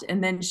draft.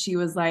 And then she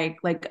was like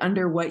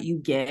under what you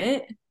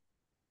get.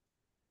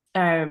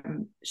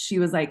 She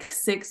was like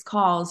 6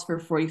 calls for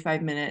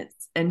 45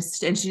 minutes and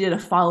she did a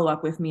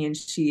follow-up with me and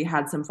she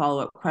had some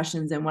follow-up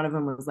questions. And one of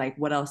them was like,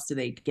 what else do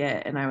they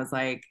get? And I was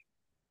like,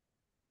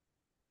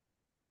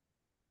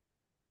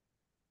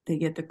 they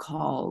get the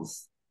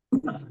calls.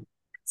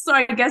 So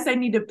I guess I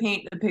need to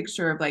paint the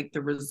picture of like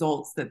the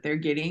results that they're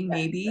getting,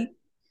 maybe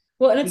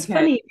Well, and it's because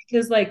funny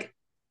because like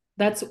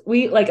that's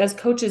we like as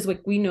coaches,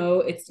 like we know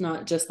it's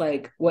not just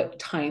like what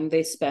time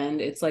they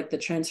spend, it's like the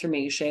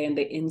transformation,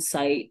 the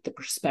insight, the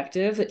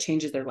perspective that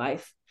changes their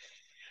life.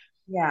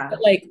 yeah. But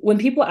like when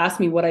people ask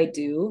me what I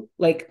do,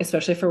 like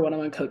especially for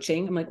one-on-one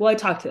coaching, I'm like, well, I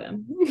talk to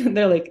them.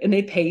 They're like, and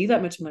they pay you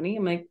that much money?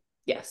 I'm like,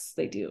 yes,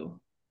 they do.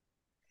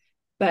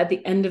 But at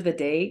the end of the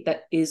day,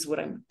 that is what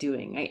I'm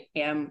doing. I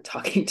am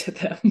talking to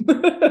them.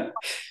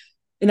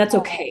 And that's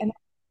okay. And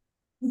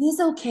it is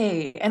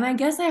okay. And I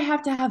guess I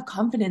have to have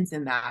confidence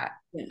in that.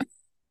 Yeah.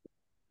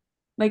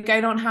 Like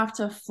I don't have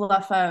to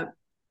fluff up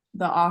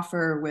the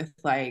offer with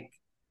like,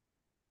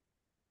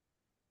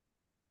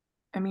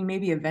 I mean,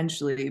 maybe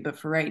eventually, but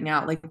for right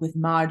now, like with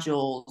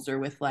modules or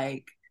with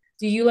like,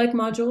 Do you like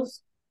modules?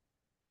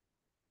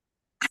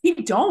 I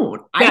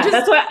don't. I Yeah, just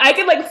that's why I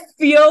can like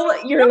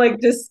feel you're like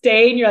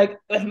disdain. You're like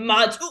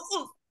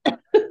modules.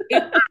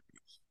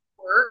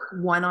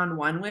 work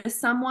one-on-one with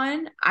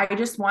someone, I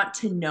just want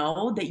to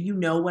know that you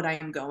know what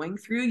I'm going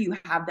through. You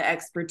have the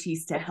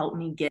expertise to help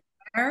me get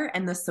there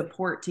and the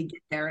support to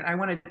get there. And I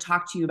want to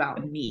talk to you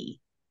about me.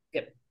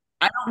 Yep.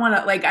 I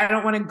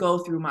don't want to go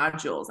through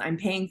modules. I'm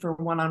paying for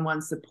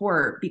one-on-one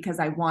support because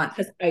I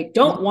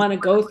don't want to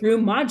go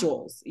through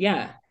modules.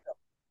 Yeah.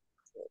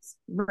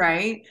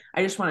 Right.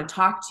 I just want to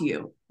talk to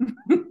you.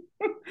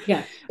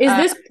 Yeah. Is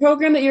this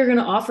program that you're going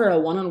to offer a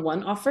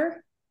one-on-one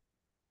offer?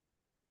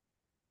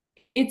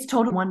 It's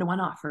total one-to-one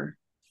offer.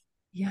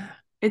 Yeah.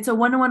 It's a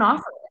one-to-one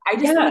offer. I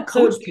just want to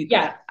coach people.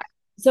 Yeah.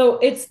 So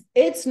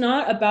it's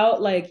not about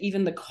like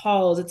even the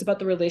calls. It's about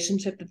the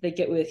relationship that they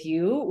get with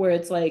you, where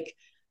it's like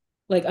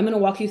I'm going to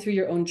walk you through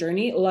your own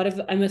journey.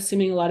 I'm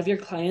assuming a lot of your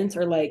clients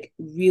are like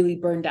really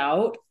burned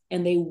out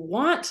and they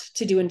want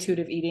to do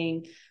intuitive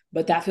eating,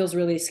 but that feels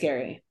really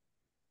scary.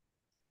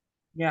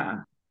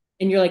 Yeah.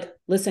 And you're like,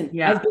 listen,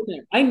 yeah. I've been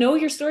there. I know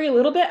your story a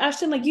little bit,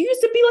 Ashton. Like you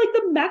used to be like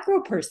the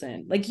macro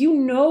person. Like, you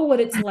know what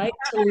it's like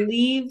to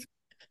leave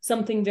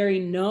something very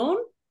known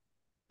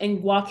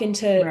and walk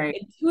into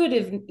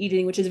intuitive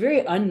eating, which is very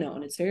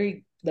unknown. It's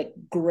very like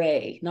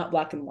gray, not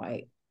black and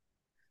white.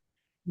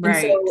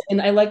 Right.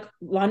 And I like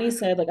Lonnie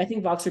said, like, I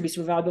think Voxer would be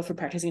super valuable for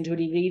practicing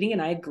intuitive eating.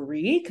 And I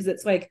agree, because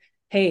it's like,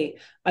 hey,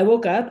 I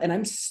woke up and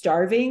I'm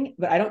starving,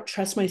 but I don't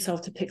trust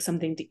myself to pick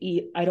something to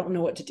eat. I don't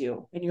know what to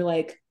do. And you're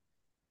like,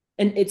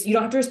 and you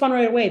don't have to respond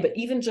right away, but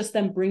even just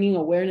them bringing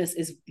awareness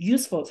is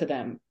useful to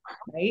them,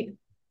 right?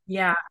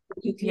 Yeah.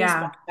 You can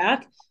respond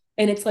back,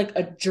 and it's like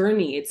a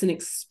journey. It's an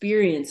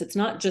experience. It's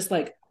not just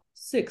like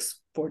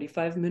 6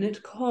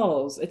 45-minute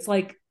calls. It's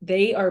like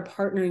they are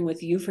partnering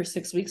with you for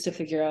 6 weeks to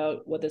figure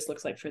out what this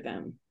looks like for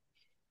them.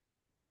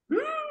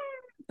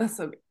 That's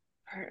so good.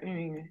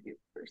 Partnering with you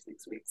for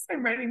 6 weeks.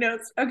 I'm writing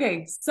notes.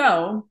 Okay,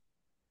 so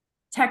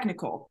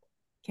technical.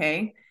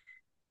 Okay.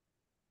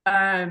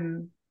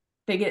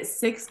 They get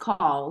 6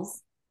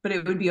 calls, but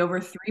it would be over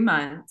 3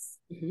 months.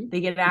 Mm-hmm.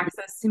 They get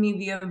access to me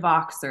via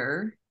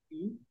Voxer.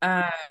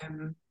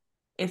 Mm-hmm.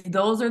 If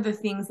those are the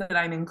things that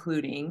I'm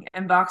including,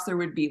 and Voxer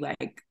would be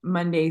like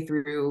Monday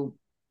through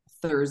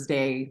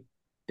Thursday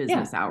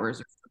business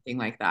hours or something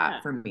like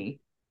that for me.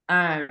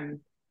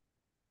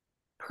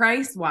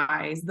 Price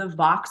wise, the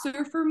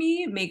Voxer for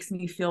me makes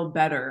me feel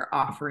better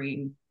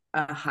offering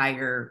a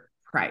higher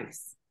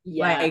price.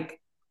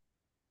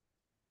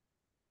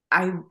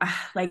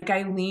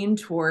 I lean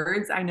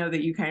towards, I know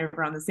that you kind of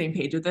are on the same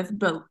page with this,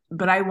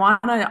 but I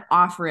want to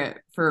offer it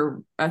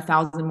for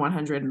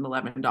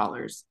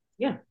 $1,111.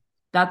 Yeah.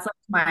 That's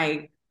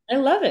like I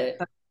love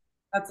it.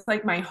 That's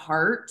like my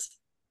heart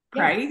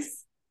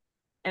price.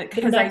 And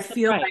because I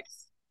feel like,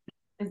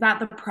 is that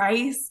the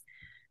price?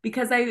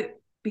 Because I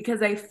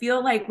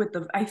feel like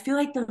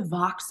the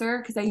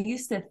Voxer, because I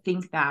used to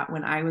think that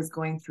when I was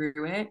going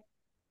through it,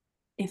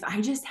 if I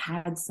just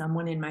had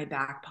someone in my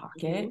back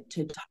pocket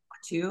to talk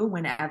to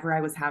whenever I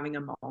was having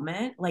a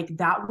moment, like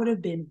that would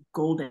have been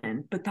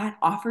golden. But that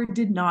offer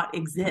did not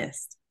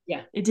exist.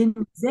 Yeah. It didn't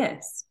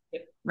exist.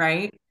 Yep.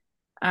 Right.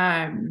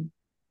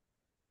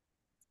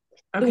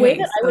 The way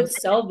that I would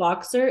sell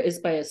Voxer is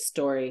by a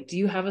story. Do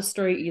you have a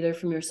story either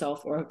from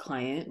yourself or a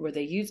client where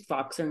they used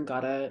Voxer and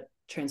got a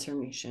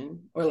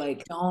transformation, or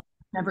like? No,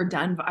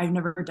 I've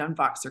never done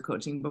Voxer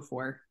coaching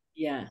before.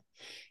 Yeah.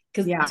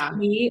 Because to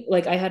me,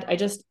 like I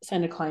just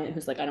signed a client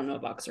who's like, I don't know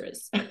what Voxer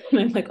is. And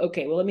I'm like,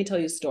 okay, well, let me tell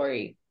you a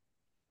story.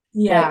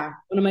 Yeah.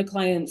 But one of my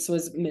clients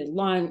was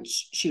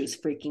mid-launch. She was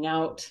freaking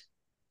out.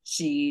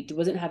 She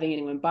wasn't having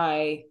anyone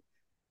buy.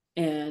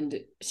 And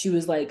she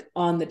was like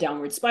on the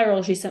downward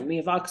spiral. She sent me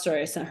a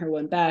Voxer. I sent her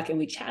one back, and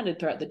we chatted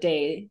throughout the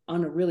day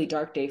on a really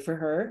dark day for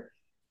her.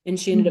 And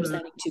she ended up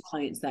signing 2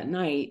 clients that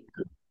night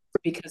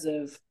because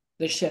of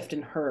the shift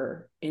in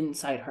her,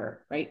 inside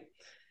her, right?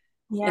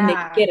 Yeah. And they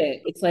get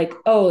it. It's like,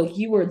 oh,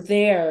 you were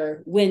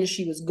there when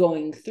she was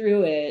going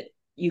through it.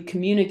 You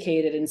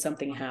communicated and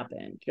something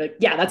happened. You're like,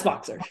 yeah, that's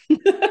Voxer.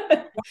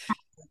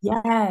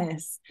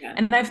 Yes. Yeah.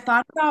 And I've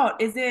thought about,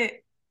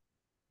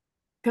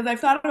 because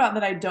I've thought about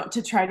that, I don't,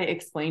 to try to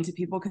explain to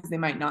people because they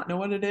might not know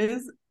what it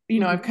is.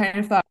 You know, I've kind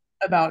of thought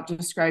about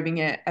describing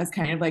it as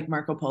kind of like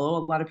Marco Polo.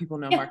 A lot of people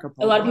know Marco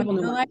Polo. A lot of people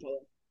know Marco Polo.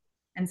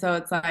 And so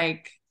it's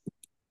like,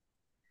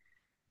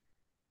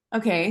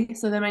 okay,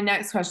 so then my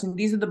next question,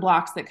 these are the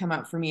blocks that come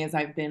up for me as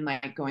I've been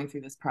like going through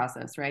this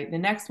process, right? The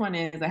next one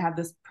is I have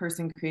this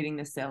person creating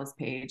this sales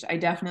page. I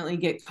definitely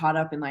get caught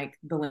up in like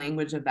the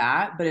language of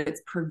that, but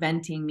it's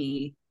preventing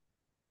me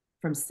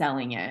from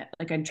selling it.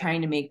 Like I'm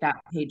trying to make that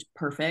page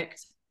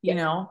perfect, you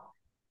know?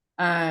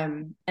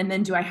 And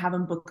then do I have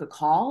them book a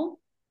call?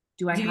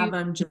 Do I have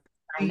them just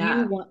sign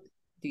up?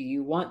 Do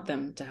you want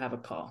them to have a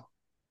call?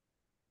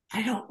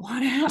 I don't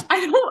want to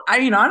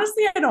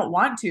honestly, I don't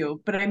want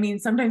to, but I mean,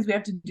 sometimes we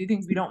have to do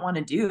things we don't want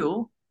to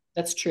do.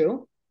 That's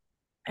true.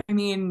 I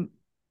mean,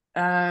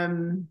 I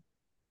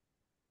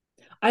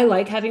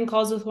like having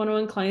calls with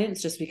one-on-one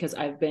clients just because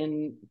I've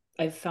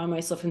found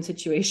myself in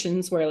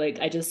situations where like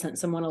I just sent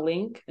someone a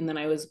link and then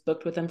I was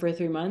booked with them for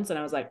 3 months and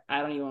I was like,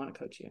 I don't even want to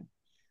coach you.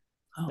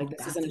 Like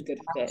this isn't a good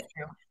fit.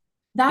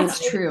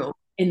 That's true.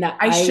 And that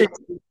I should.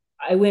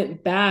 I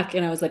went back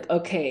and I was like,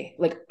 okay,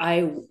 like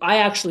I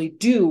actually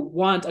do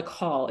want a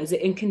call. Is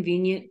it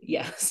inconvenient?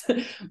 Yes.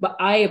 But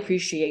I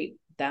appreciate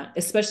that,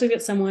 especially if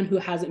it's someone who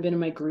hasn't been in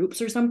my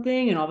groups or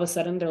something and all of a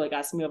sudden they're like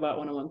asking me about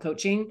one-on-one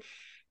coaching.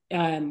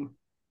 Um,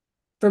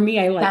 for me,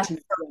 I like to know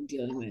who I'm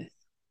dealing with.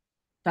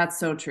 That's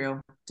so true.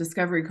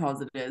 Discovery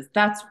calls it is.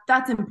 That's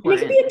And it can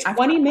important. be a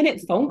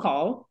 20-minute phone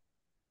call.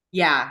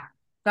 Yeah,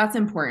 that's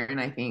important,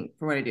 I think,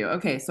 for what I do.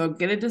 Okay, so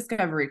get a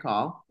discovery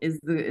call is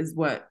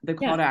what the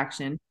call Yeah. to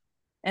action.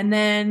 And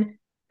then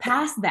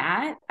past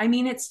that, I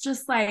mean, it's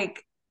just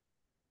like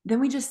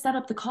then we just set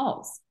up the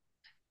calls.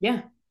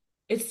 Yeah.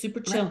 It's super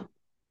Right? chill.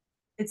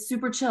 It's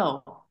super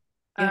chill.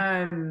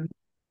 Yeah. Um,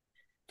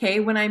 okay,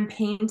 when I'm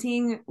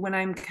painting, when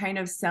I'm kind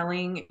of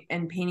selling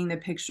and painting the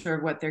picture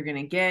of what they're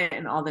gonna get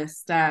and all this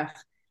stuff,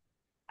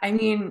 I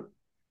mean,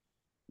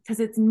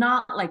 because it's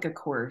not like a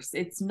course.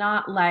 It's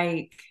not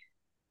like,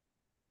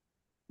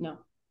 No.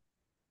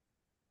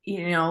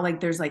 like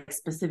there's like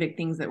specific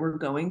things that we're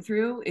going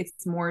through.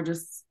 It's more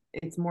just,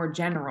 it's more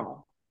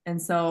general.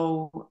 And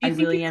so Do I you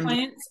think your really am just,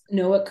 clients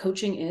know what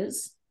coaching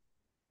is?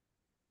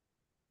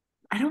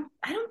 I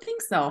don't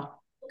think so.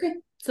 Okay.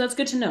 So that's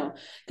good to know.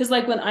 Because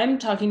like when I'm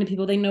talking to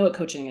people, they know what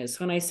coaching is.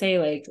 When I say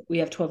like we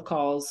have 12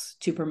 calls,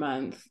 two per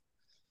month,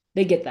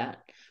 they get that.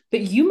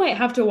 But you might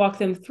have to walk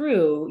them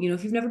through,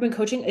 if you've never been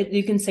coaching,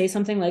 you can say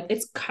something like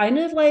it's kind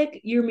of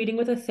like you're meeting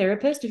with a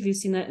therapist. If you've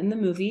seen that in the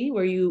movie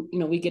where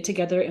we get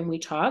together and we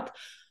talk,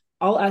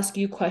 I'll ask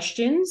you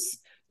questions.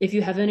 If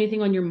you have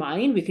anything on your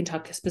mind, we can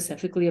talk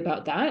specifically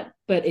about that.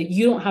 But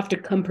you don't have to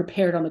come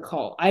prepared on the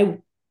call.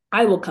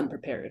 I will come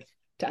prepared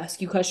to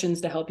ask you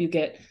questions to help you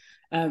get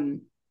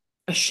um,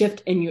 a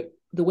shift in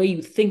the way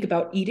you think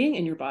about eating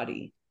in your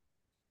body.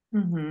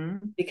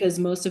 Mm-hmm. Because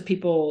most of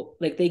people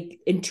like they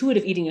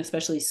intuitive eating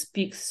especially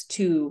speaks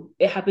to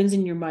it happens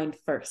in your mind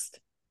first,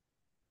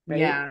 right?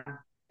 Yeah.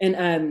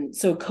 And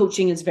so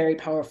coaching is very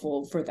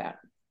powerful for that.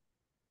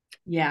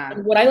 Yeah.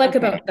 And what I like Okay.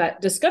 about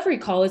that discovery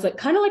call is like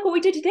kind of like what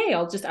we did today.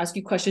 I'll just ask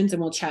you questions and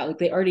we'll chat. Like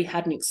they already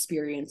had an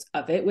experience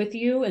of it with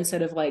you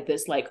instead of like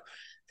this like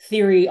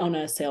theory on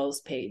a sales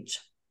page.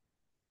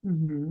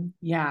 Mm-hmm.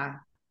 Yeah.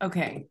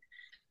 Okay.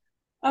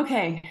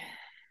 Okay.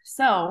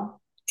 So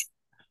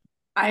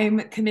I'm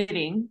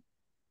committing.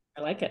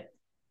 I like it.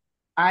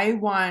 I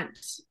want,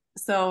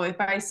 so if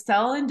I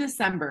sell in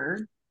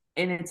December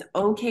and it's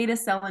okay to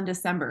sell in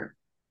December,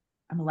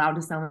 I'm allowed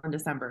to sell in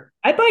December.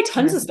 I buy I'm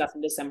tons gonna, of stuff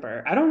in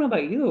December. I don't know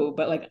about you,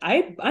 but like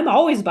I'm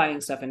always buying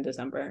stuff in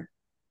December.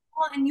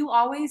 well, and you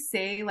always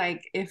say,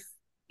 like, if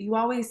you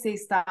always say,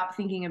 stop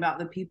thinking about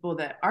the people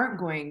that aren't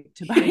going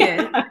to buy it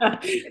Yeah.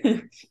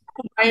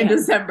 buy in Yeah.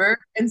 December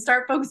and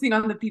start focusing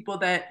on the people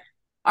that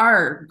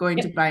are going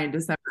to Yep. buy in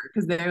December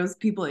because those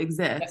people Yep.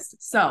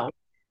 exist. So,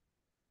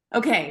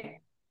 okay,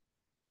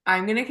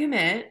 I'm going to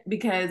commit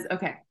because,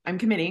 okay, I'm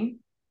committing.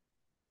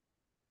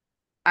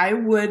 I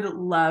would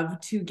love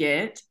to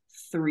get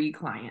 3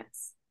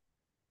 clients.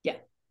 Yeah.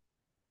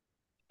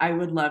 I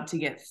would love to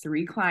get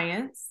 3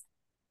 clients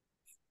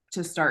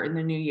to start in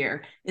the new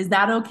year. Is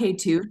that okay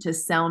too, to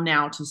sell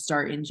now to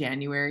start in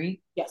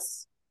January?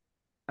 Yes.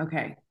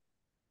 Okay.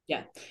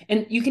 Yeah.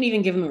 And you can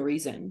even give them a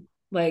reason.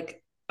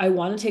 Like, I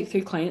want to take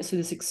 3 clients through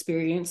this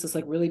experience, this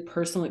like really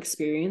personal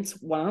experience,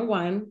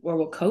 one-on-one, where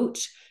we'll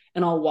coach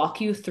and I'll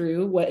walk you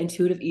through what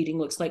intuitive eating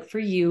looks like for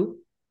you.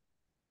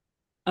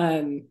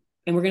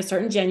 And we're gonna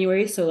start in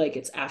January. So like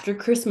it's after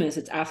Christmas,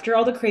 it's after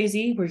all the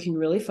crazy where you can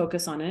really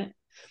focus on it.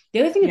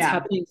 The other thing that's Yeah.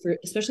 happening for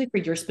especially for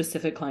your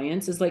specific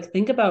clients is like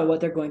think about what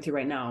they're going through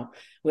right now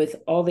with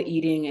all the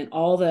eating and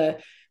all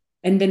the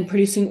and then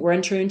producing we're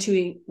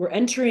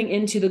entering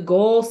into the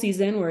goal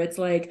season where it's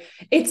like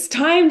it's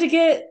time to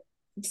get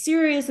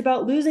serious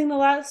about losing the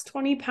last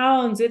 20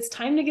 pounds. It's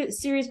time to get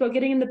serious about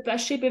getting in the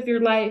best shape of your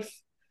life.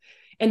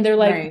 And they're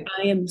like, Right.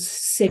 I am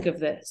sick of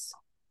this.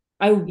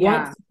 I want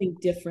Yeah. something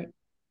different.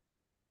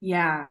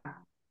 Yeah.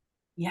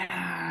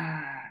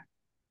 Yeah.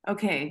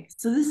 Okay.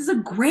 So this is a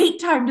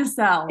great time to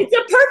sell. It's a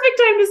perfect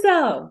time to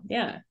sell.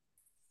 Yeah.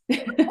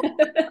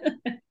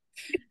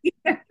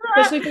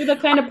 Especially for the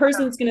kind of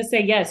person that's going to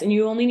say yes. And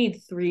you only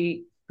need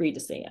three to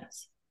say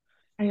yes.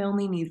 I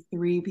only need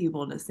 3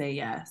 people to say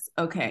yes.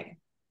 Okay.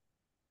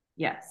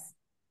 Yes.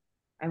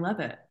 I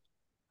love it.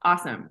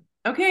 Awesome.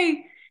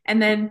 Okay.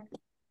 And then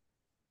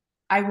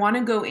I want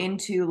to go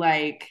into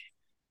like,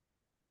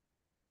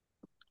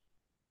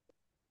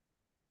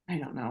 I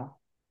don't know,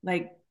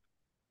 like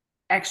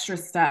extra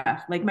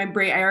stuff. Like my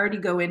brain, I already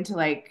go into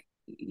like,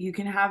 you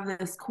can have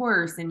this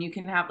course and you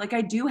can have, like,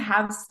 I do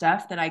have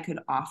stuff that I could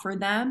offer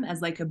them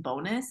as like a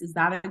bonus. Is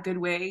that a good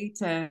way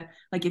to,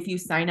 like, if you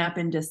sign up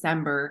in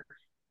December,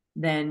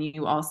 then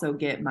you also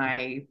get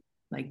my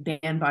like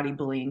band body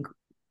bullying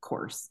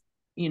course,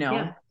 you Yeah.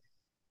 know?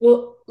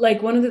 Well,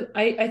 like one of the,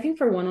 I think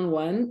for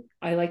one-on-one,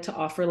 I like to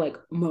offer like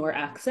more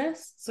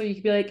access. So you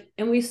could be like,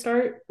 and we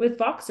start with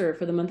Voxer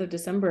for the month of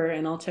December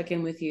and I'll check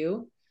in with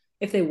you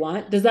if they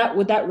want. Would that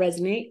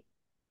resonate?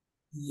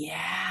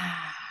 Yeah.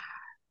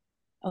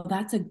 Oh,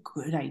 that's a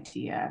good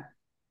idea.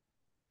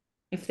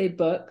 if they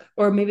book,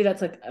 or maybe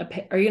that's like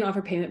are you gonna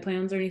offer payment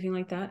plans or anything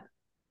like that?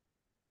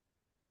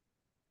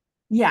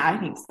 Yeah, I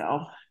think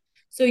so.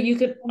 So you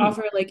could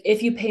offer like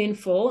if you pay in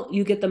full,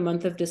 you get the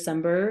month of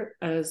December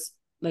as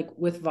like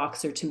with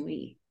Voxer to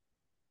me.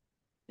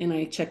 And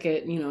I check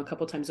it, a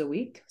couple times a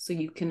week. So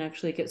you can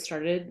actually get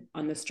started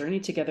on this journey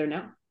together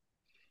now.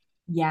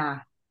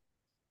 Yeah,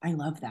 I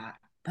love that.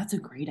 That's a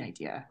great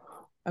idea.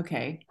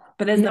 Okay.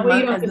 But as And the that way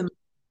you month, don't as have to the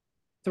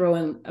throw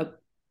in a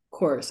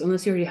course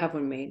unless you already have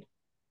one made.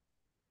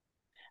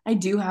 I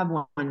do have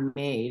one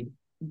made,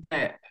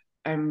 but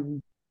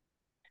I'm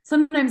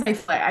sometimes I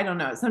feel like, I don't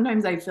know.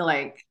 Sometimes I feel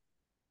like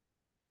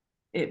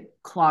it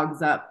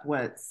clogs up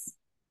what's,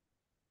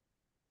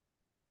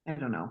 I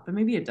don't know, but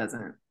maybe it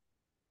doesn't.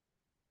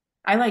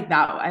 I like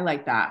that. I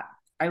like that.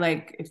 I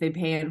like if they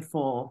pay in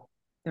full,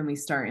 then we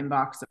start in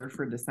Boxer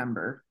for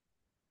December.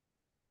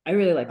 I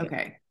really like it.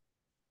 Okay.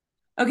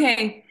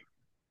 Okay.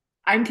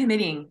 I'm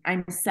committing.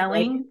 I'm Like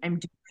selling. I'm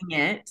doing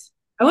it.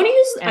 I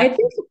And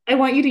think I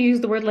want you to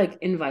use the word like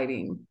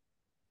inviting.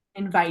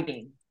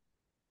 inviting.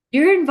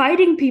 You're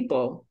inviting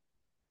people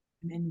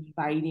I'm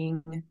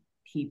inviting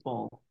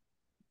people.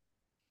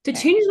 to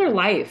Okay. change their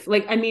life.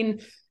 Like, I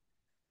mean,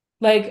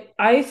 like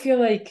I feel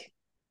like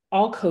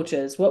all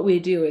coaches, what we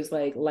do is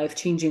like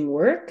life-changing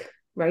work,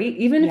 right?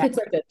 Even if Yeah. it's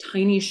like a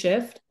tiny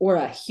shift or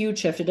a huge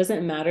shift, it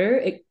doesn't matter.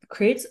 It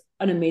creates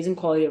an amazing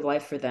quality of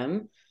life for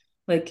them.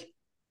 Like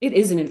it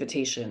is an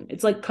invitation.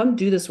 It's like, come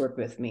do this work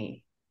with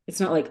me. It's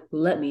not like,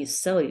 let me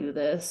sell you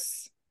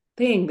this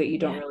thing that you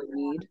don't Yeah. really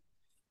need,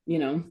 you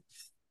know?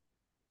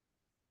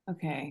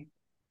 Okay.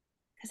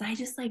 Because I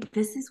just like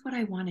this is what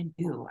I want to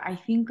do. I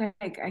think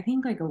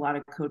like a lot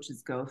of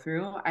coaches go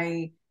through.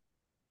 I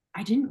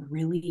didn't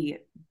really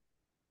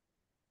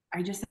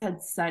I just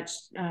had such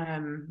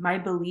my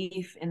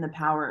belief in the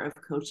power of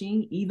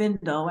coaching, even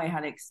though I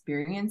had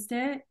experienced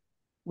it,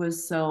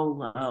 was so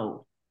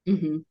low.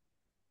 Mm-hmm.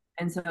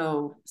 And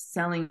so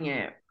selling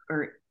it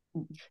or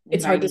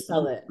It's hard to inviting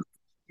sell it.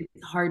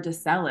 it's hard to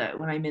sell it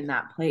when I'm in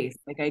that place.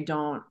 Like I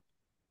don't,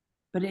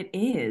 but it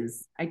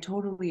is. I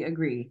totally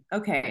agree.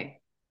 Okay.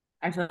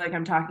 I feel like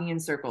I'm talking in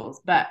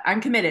circles, but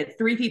I'm committed.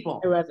 Three I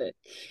people. love it.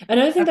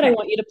 Another thing that I Okay.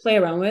 want you to play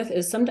around with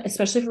is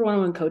especially for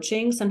one-on-one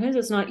coaching, sometimes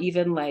it's not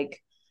even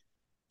like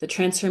the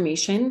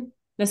transformation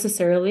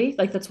necessarily.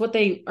 Like that's what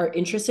they are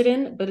interested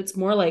in, but it's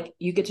more like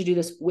you get to do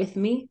this with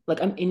me.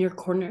 Like I'm in your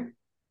corner.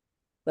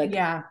 Like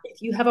Yeah.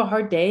 if you have a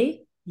hard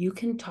day, you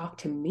can talk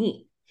to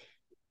me.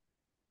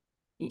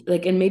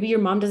 Like, and maybe your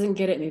mom doesn't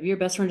get it. Maybe your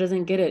best friend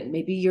doesn't get it.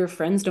 Maybe your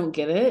friends don't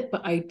get it,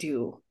 but I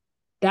do.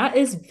 That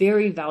is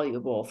very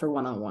valuable for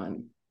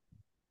one-on-one.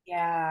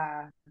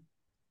 Yeah.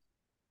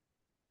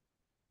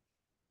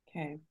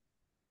 Okay.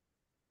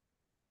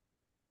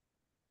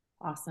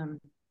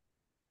 Awesome.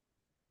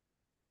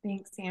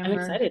 Thanks, I'm Amber.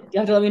 excited. You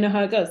have to let me know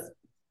how it goes.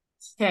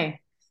 Okay.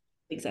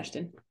 Thanks,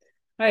 Ashton.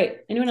 All right.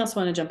 Anyone else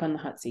want to jump on the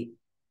hot seat?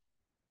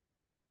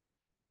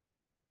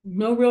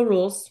 No real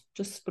rules,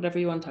 just whatever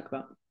you want to talk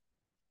about.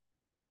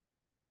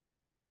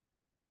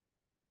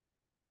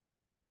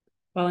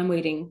 While I'm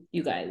waiting,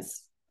 you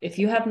guys, if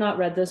you have not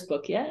read this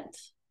book yet,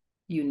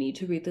 you need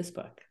to read this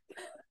book.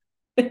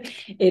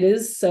 It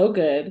is so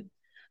good.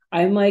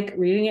 I'm like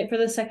reading it for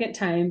the second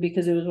time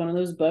because it was one of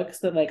those books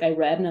that like I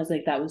read and I was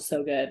like, that was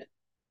so good.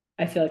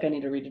 I feel like I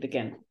need to read it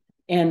again.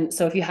 And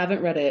so if you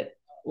haven't read it,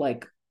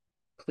 like,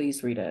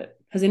 please read it.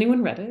 Has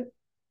anyone read it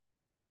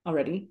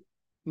already?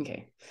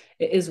 Okay.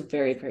 It is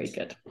very, very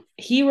good.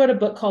 He wrote a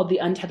book called The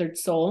Untethered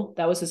Soul.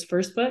 That was his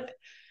first book.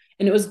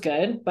 And it was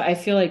good, but I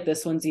feel like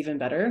this one's even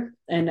better.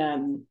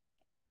 And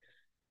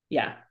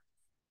yeah,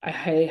 I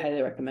highly,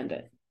 highly recommend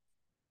it.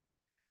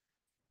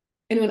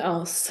 Anyone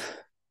else?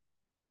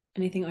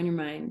 Anything on your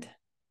mind?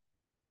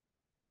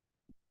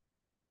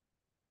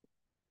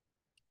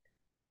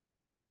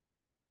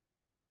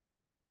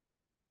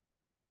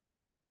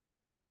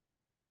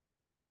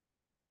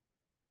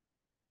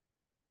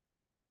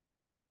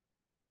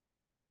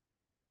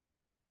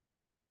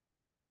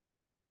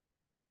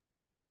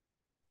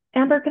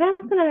 Amber, can I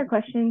ask another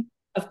question?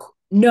 Of course.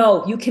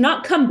 No, you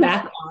cannot come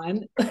back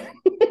on.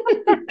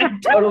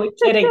 I'm totally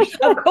kidding.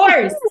 Of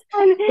course.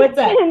 What's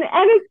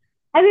that?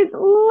 And it's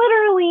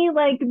literally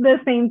like the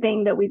same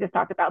thing that we just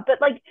talked about. But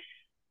like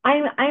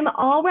I'm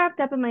all wrapped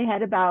up in my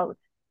head about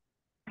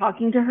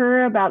talking to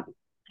her about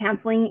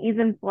canceling Ease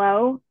and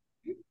Flow.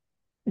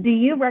 Do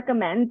you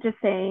recommend just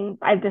saying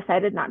I've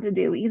decided not to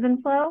do Ease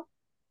and Flow?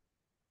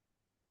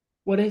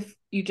 What if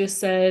you just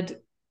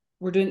said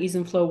we're doing Ease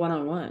and Flow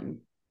one-on-one?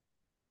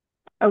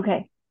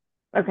 Okay.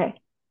 Okay.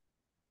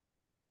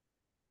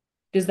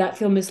 Does that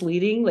feel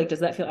misleading? Like, does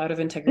that feel out of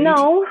integrity to you?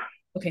 No,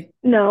 Okay.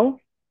 no.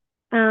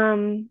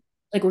 Um,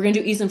 Like we're gonna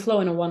do Ease and Flow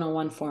in a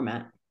one-on-one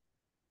format.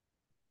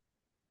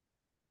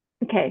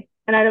 okay.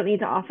 And I don't need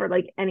to offer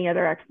like any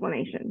other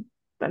explanation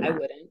than I that.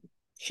 wouldn't.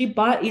 She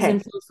bought Ease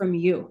and Okay. Flow from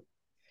you.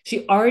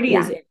 She already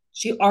is Yeah. in.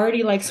 She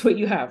already likes what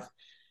you have.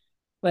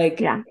 Like,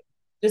 Yeah.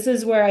 this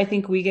is where I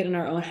think we get in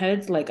our own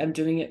heads, like I'm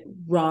doing it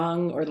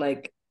wrong or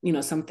like,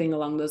 something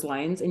along those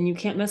lines. And you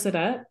can't mess it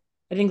up.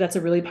 I think that's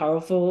a really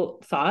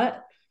powerful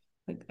thought.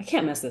 Like, I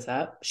can't mess this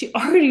up. She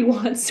already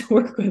wants to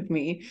work with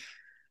me.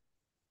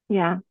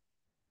 Yeah.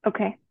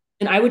 Okay.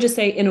 And I would just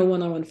say in a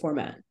one-on-one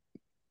format.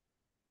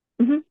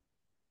 Mm-hmm.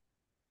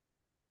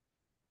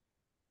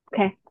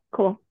 Okay,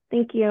 cool.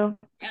 Thank you.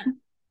 Yeah.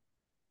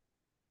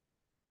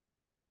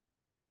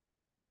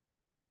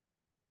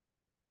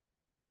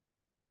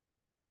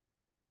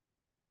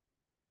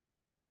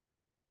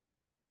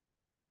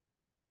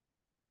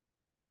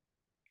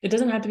 It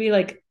doesn't have to be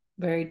like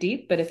very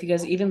deep, but if you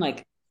guys even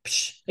like,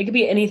 it could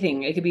be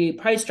anything. It could be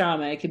price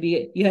drama. It could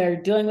be you're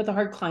dealing with a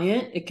hard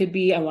client. It could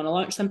be I want to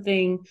launch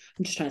something.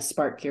 I'm just trying to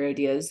spark your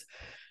ideas.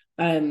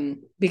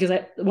 Because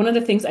one of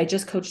the things I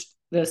just coached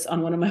this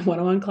on one of my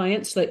one-on-one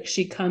clients, like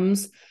she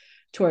comes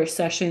to our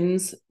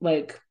sessions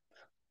like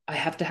I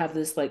have to have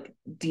this like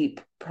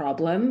deep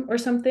problem or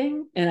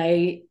something, and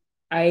I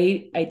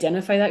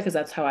identify that because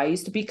that's how I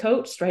used to be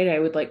coached, right? I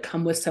would like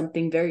come with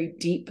something very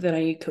deep that I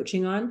need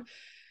coaching on,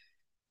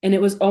 and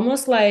it was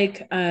almost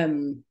like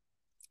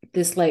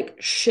this like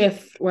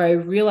shift where I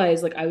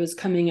realized like I was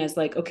coming as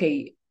like,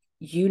 okay,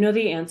 you know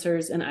the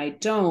answers and I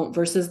don't,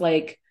 versus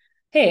like,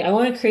 hey, I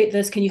want to create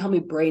this, can you help me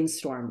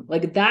brainstorm?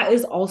 Like that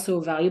is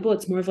also valuable.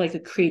 It's more of like a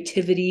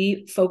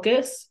creativity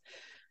focus.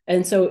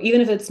 And so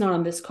even if it's not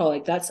on this call,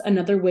 like that's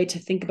another way to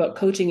think about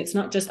coaching. It's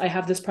not just I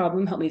have this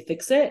problem, help me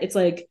fix it. It's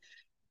like,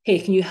 hey,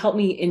 can you help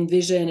me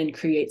envision and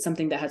create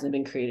something that hasn't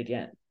been created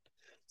yet?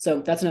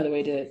 So that's another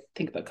way to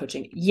think about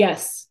coaching.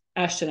 Yes,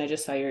 Ashton, I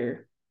just saw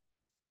your,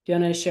 do you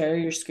want to share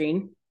your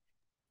screen?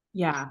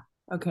 Yeah.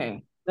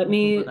 Okay. Let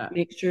me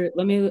make sure,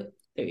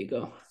 there you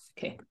go.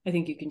 Okay. I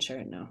think you can share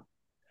it now.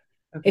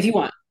 Okay. If you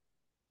want.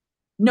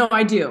 No,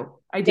 I do.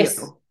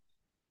 Yes.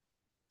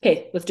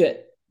 Okay, let's do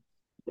it.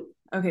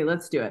 Okay,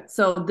 let's do it.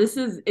 So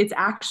it's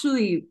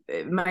actually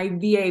my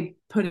VA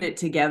put it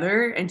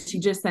together and she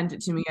just sent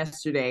it to me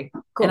yesterday.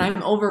 Cool. And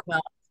I'm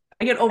overwhelmed.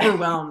 I get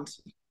overwhelmed.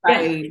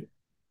 Yeah.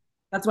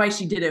 That's why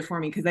she did it for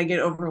me, because I get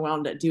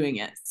overwhelmed at doing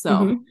it.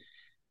 So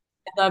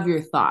I love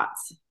your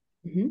thoughts.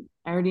 I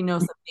already know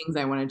some things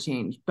I want to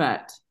change,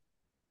 but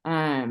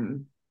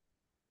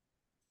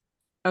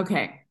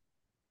okay.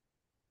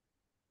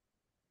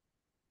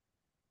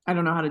 I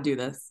don't know how to do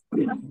this.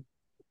 Do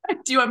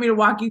you want me to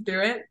walk you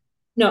through it?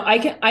 No, I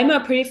can. I'm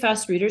a pretty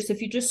fast reader, so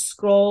if you just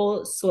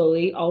scroll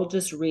slowly, I'll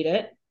just read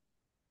it.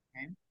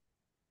 Okay.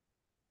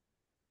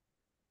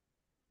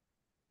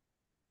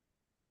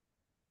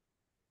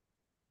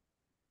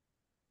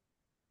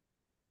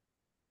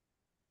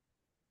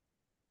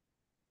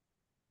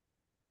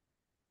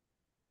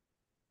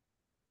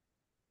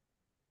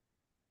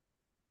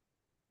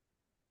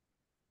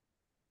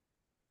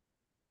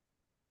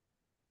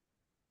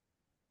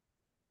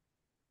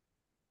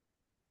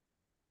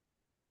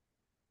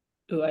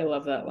 Oh, I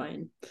love that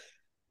line.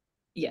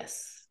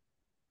 Yes.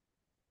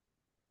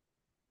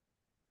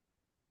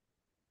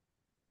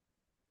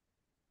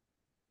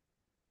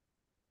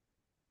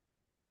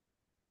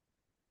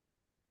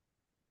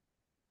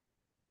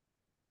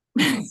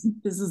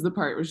 This is the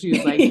part where she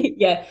was like,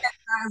 yeah.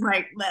 I was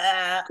like,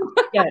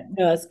 yeah,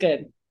 no, that's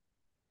good.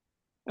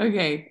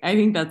 Okay, I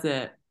think that's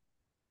it.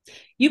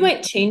 You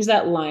might change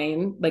that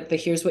line, like the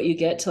here's what you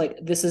get, to like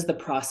this is the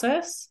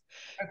process.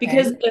 Okay.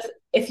 Because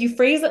if you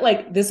phrase it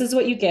like this is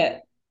what you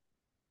get,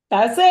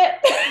 that's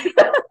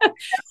it.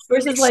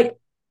 Versus like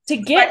to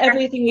get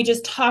everything we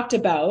just talked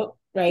about,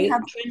 right?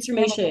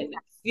 Transformation,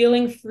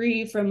 feeling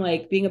free from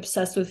like being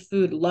obsessed with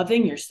food,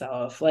 loving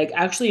yourself, like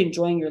actually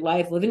enjoying your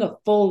life, living a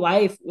full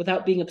life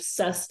without being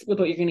obsessed with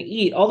what you're going to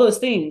eat, all those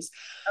things.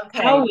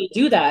 Okay. How we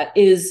do that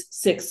is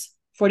 6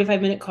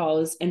 45-minute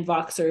calls and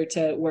Voxer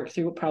to work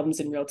through problems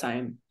in real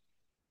time.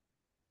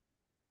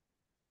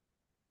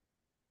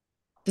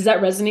 Does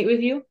that resonate with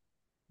you?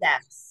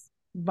 Yes.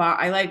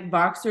 I like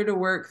Voxer to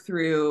work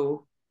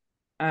through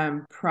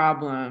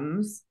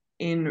problems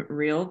in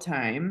real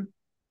time.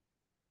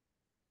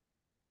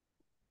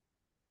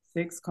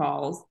 6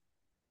 calls,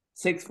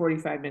 6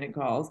 45-minute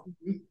calls.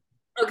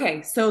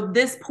 Okay, so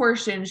this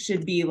portion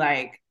should be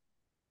like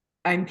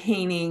I'm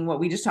painting what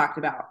we just talked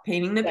about,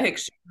 painting the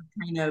picture,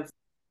 kind of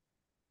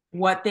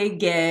what they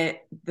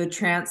get, the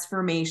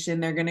transformation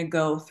they're going to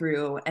go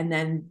through, and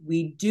then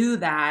we do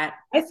that.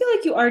 I feel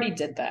like you already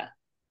did that.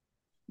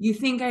 You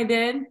think I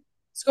did?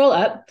 Scroll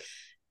up.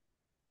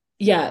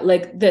 Yeah,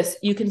 like this.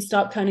 You can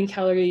stop counting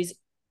calories.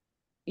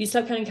 You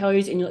stop counting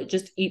calories and you'll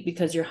just eat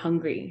because you're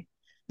hungry.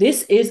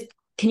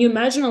 Can you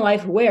imagine a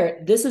life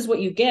where this is what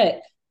you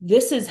get?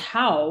 This is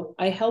how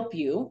I help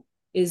you,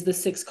 is the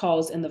 6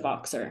 calls in the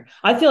Voxer.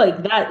 I feel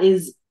like that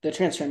is the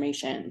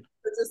transformation.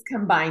 Let's just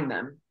combine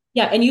them.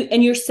 Yeah, and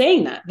you're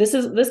saying that this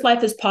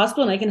life is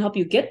possible and I can help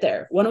you get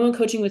there. One-on-one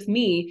coaching with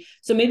me.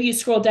 So maybe you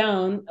scroll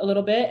down a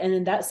little bit and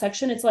in that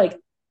section it's like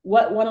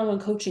what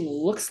one-on-one coaching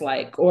looks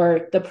like,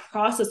 or the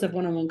process of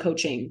one-on-one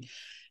coaching.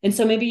 And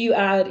so maybe you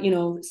add,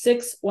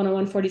 6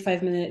 one-on-one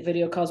 45-minute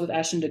video calls with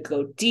Ashton to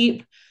go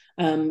deep,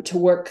 to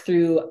work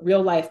through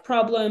real life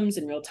problems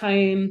in real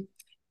time,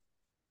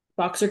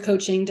 Voxer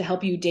coaching to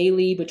help you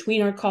daily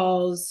between our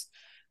calls,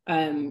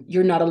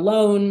 You're not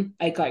alone.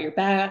 I got your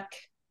back.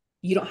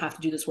 You don't have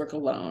to do this work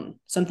alone.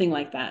 Something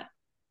like that.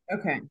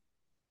 Okay.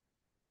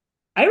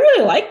 I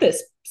really like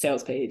this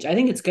sales page. I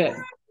think it's good.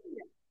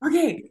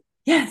 Okay.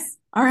 Yes.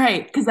 All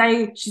right.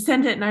 She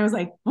sent it and I was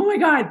like, oh my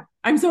God,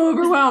 I'm so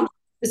overwhelmed.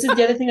 This is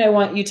the other thing I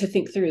want you to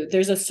think through.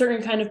 There's a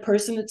certain kind of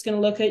person that's going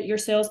to look at your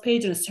sales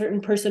page and a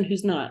certain person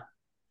who's not.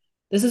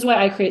 This is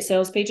why I create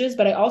sales pages,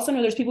 but I also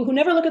know there's people who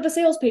never look at the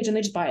sales page and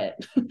they just buy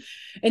it.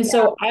 And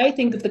so I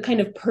think of the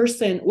kind of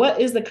person, what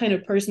is the kind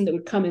of person that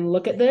would come and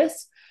look at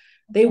this?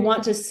 They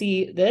want to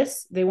see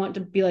this. They want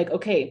to be like,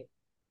 okay,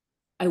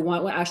 I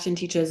want what Ashton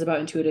teaches about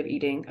intuitive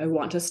eating. I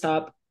want to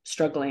stop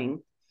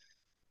struggling.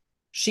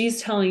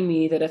 She's telling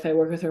me that if I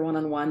work with her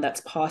one-on-one,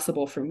 that's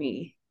possible for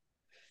me.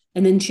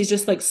 And then she's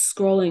just like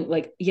scrolling,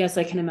 like, yes,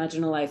 I can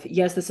imagine a life.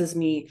 Yes, this is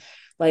me.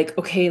 Like,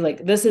 okay,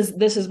 like this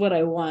is what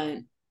I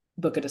want.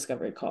 Book a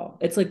discovery call.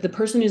 It's like the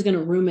person who's going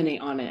to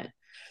ruminate on it.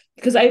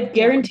 Because I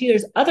guarantee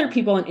there's other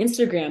people on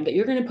Instagram that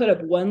you're going to put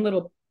up one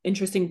little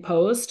interesting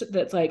post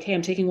that's like, hey,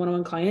 I'm taking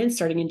one-on-one clients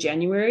starting in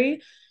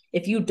January.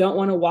 If you don't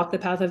want to walk the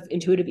path of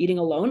intuitive eating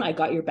alone, I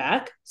got your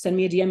back. Send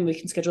me a DM and we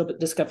can schedule a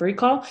discovery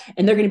call.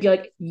 And they're going to be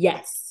like,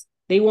 yes.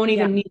 They won't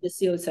even need to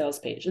see the sales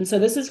page. And so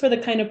this is for the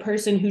kind of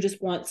person who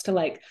just wants to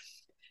like,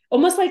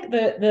 almost like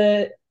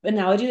the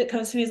analogy that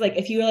comes to me is like,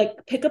 if you like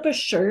pick up a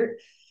shirt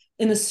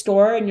in the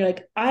store and you're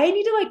like, I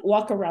need to like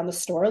walk around the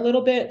store a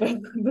little bit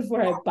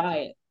before I buy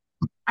it.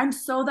 I'm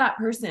so that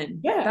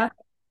person. Yeah. That's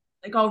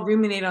like I'll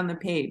ruminate on the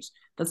page.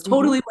 That's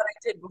totally what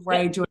I did before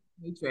I joined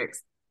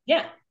Matrix.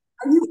 Yeah.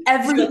 I knew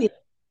everything.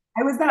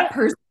 I was that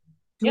person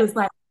who was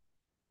like,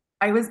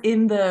 I was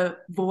in the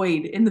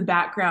void, in the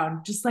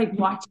background, just like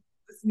watching,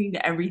 listening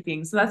to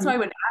everything. So that's why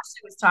when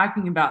Ashley was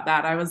talking about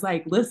that, I was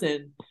like,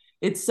 listen,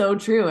 it's so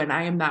true. And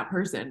I am that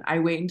person. I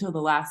wait until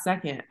the last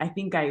second. I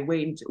think I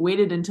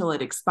waited until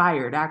it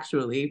expired,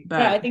 actually. But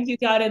yeah, I think you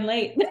got in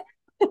late.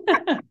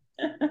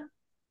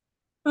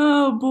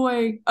 Oh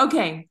boy.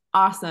 Okay.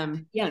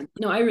 Awesome. Yeah.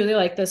 No, I really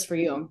like this for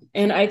you.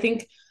 And I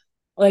think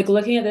like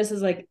looking at this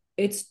is like,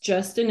 it's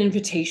just an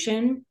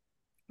invitation.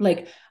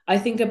 Like I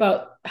think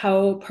about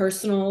how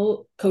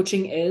personal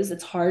coaching is.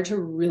 It's hard to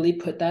really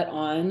put that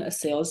on a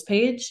sales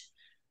page.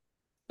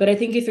 But I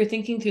think if you're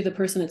thinking through the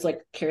person that's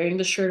like carrying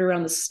the shirt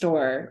around the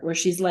store where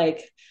she's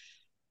like,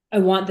 I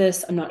want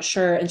this, I'm not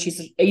sure. And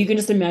you can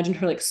just imagine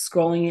her like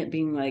scrolling it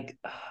being like,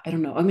 oh, I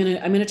don't know. I'm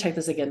going to check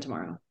this again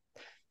tomorrow.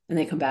 And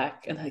they come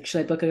back and like,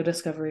 should I book a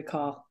discovery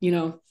call? You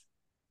know,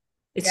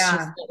 it's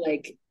just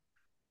like,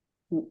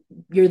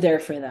 you're there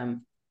for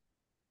them.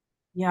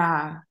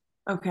 Yeah.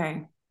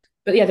 Okay.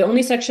 But yeah, the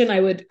only section I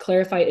would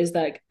clarify is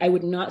that I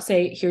would not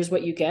say, here's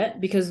what you get,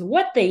 because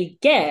what they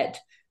get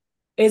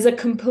is a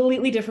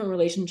completely different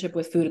relationship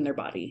with food in their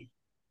body.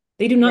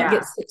 They do not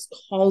get 6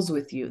 calls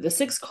with you. The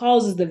 6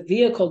 calls is the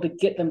vehicle to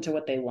get them to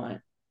what they want.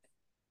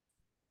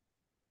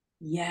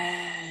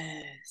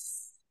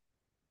 Yes.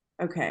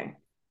 Okay.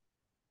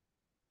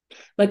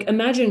 Like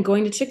imagine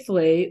going to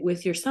Chick-fil-A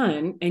with your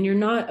son and you're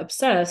not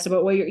obsessed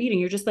about what you're eating.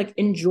 You're just like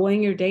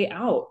enjoying your day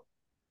out.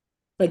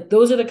 Like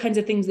those are the kinds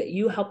of things that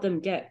you help them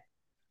get.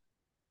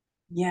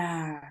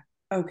 Yeah.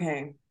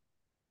 Okay.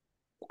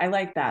 I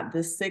like that.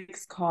 The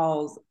 6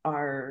 calls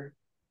are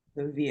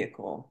the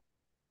vehicle.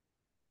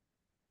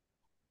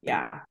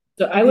 Yeah.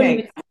 So I wouldn't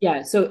even,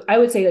 yeah. So I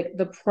would say like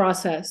the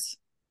process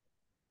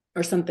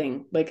or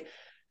something like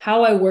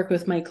how I work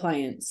with my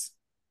clients,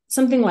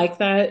 something like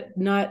that.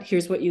 Not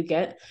here's what you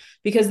get,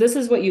 because this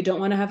is what you don't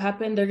want to have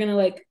happen. They're going to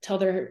like tell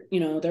their,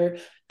 their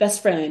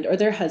best friend or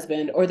their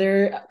husband or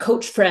their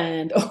coach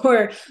friend,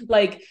 or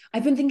like,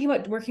 I've been thinking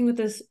about working with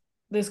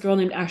this girl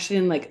named Ashley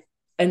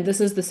and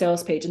this is the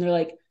sales page. And they're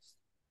like,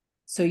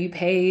 so you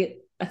pay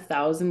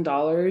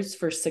 $1,000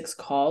 for 6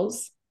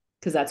 calls?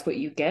 Because that's what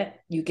you get.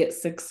 You get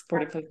 6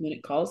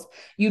 45-minute calls.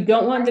 You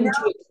don't want them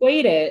to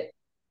equate it.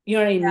 You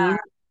know what I mean?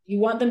 You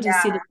want them to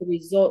see the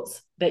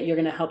results that you're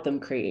going to help them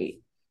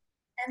create.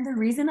 And the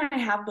reason I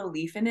have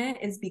belief in it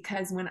is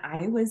because when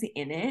I was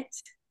in it,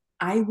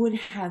 I would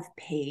have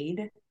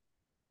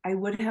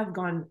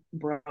gone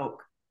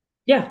broke.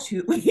 Yeah.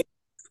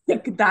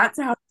 Like that's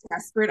how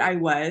desperate I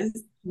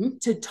was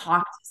to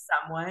talk to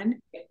someone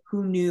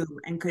who knew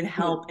and could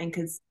help and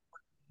could.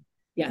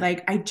 Yeah.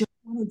 Like I just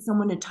wanted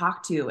someone to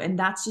talk to, and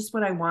that's just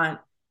what I want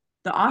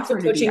the offer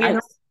to be. I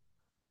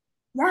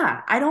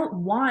don't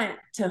want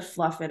to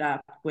fluff it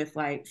up with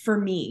like, for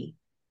me,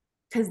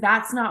 because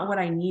that's not what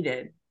I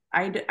needed.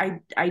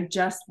 I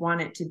just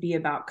want it to be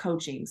about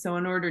coaching. So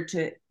in order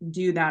to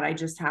do that, I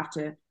just have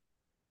to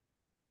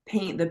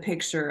paint the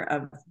picture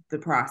of the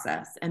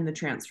process and the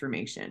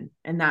transformation.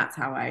 And that's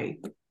how I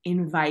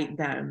invite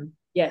them.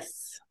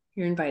 Yes,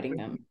 you're inviting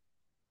them.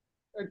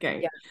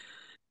 Okay. Yeah.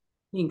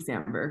 Thanks,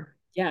 Amber.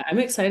 Yeah, I'm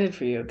excited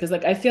for you because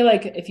like I feel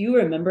like if you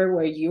remember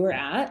where you were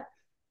at,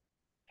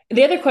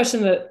 the other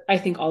question that I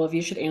think all of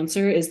you should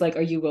answer is like,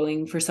 are you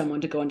willing for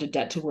someone to go into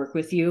debt to work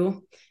with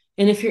you?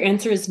 And if your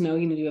answer is no,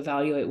 you need to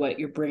evaluate what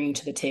you're bringing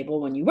to the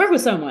table when you work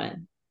with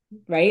someone,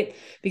 right?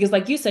 Because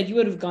like you said, you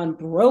would have gone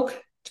broke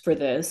for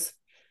this.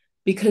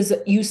 because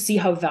you see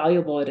how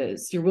valuable it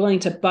is. You're willing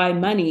to buy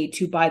money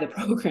to buy the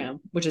program,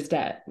 which is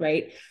debt,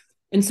 right?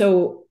 And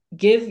so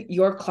give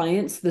your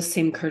clients the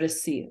same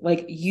courtesy.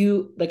 Like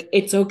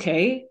it's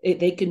okay.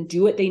 They can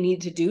do what they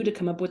need to do to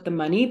come up with the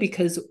money,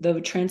 because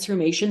the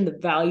transformation, the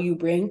value you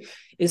bring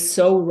is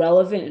so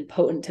relevant and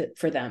potent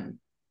for them.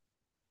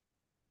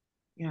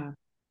 Yeah.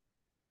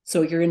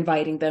 So you're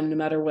inviting them no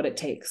matter what it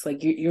takes.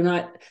 Like you're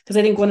not, because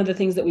I think one of the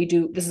things that we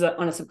do, this is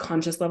on a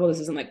subconscious level, this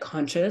isn't like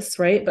conscious,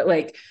 right? But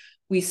like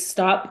we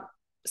stop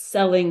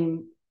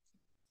selling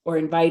or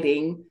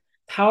inviting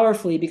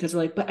powerfully because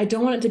we're like, but I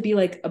don't want it to be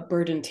like a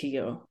burden to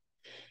you.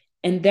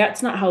 And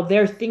that's not how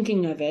they're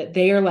thinking of it.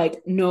 They are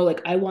like, no,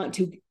 like I want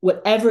to,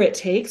 whatever it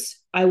takes,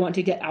 I want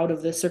to get out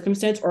of this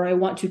circumstance, or I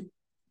want to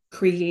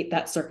create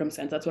that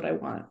circumstance. That's what I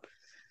want.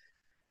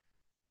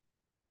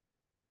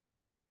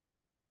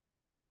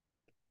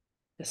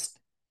 Just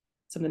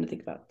something to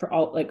think about for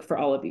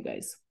all of you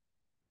guys.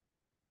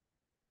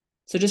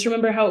 So just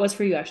remember how it was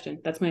for you, Ashton.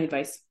 That's my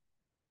advice.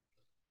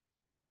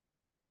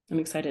 I'm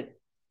excited.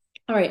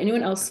 All right.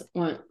 Anyone else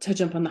want to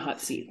jump on the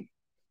hot seat?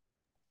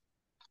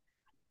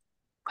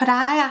 Could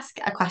I ask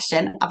a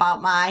question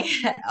about my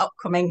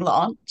upcoming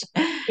launch?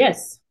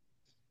 Yes.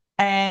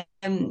 Well,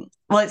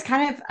 it's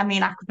kind of, I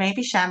mean, I could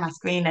maybe share my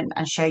screen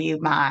and show you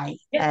my,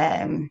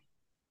 let's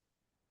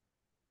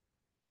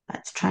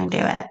try and do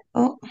it.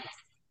 Oh.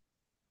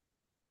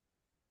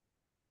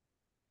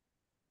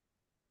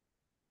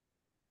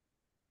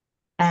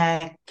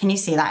 Can you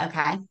see that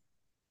okay?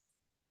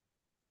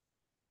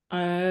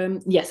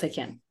 Yes, I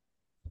can.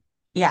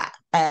 Yeah.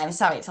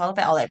 Sorry, it's all a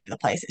bit all over the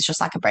place. It's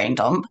just like a brain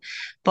dump.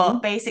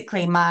 But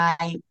basically,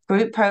 my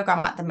group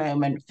program at the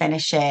moment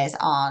finishes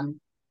on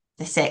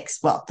the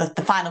 6th. Well,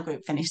 the final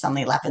group finished on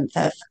the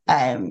 11th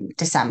of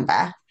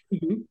December.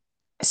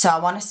 So I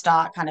want to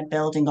start kind of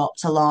building up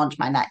to launch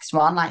my next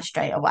one, like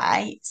straight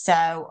away.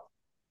 So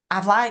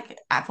I've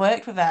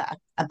worked with a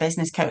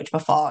business coach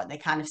before, and they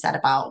kind of said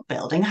about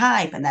building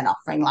hype and then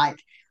offering like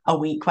a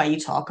week where you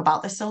talk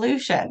about the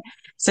solution.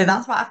 So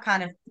that's what I've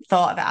kind of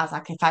thought of it as,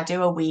 like, if I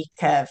do a week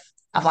of,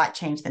 I've like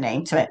changed the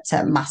name to it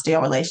to Master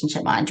Your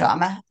Relationship Mind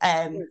Drama.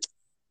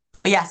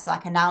 But yes,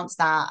 like announced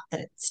that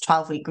it's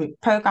 12-week group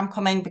program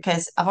coming,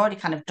 because I've already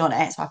kind of done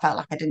it. So I felt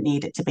like I didn't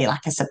need it to be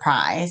like a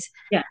surprise.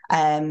 Yeah.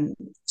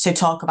 So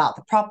talk about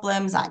the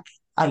problems, like,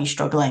 are you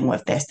struggling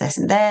with this, this,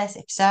 and this?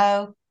 If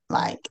so,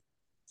 like,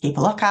 keep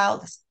a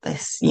lookout,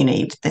 this you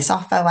need this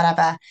offer,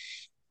 whatever.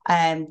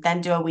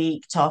 Then do a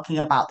week talking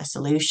about the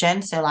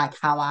solution. So like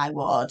how I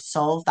would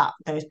solve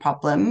those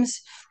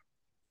problems.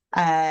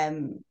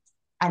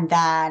 And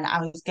then I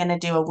was going to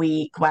do a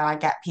week where I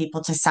get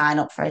people to sign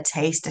up for a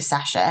taster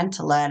session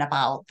to learn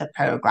about the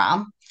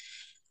program.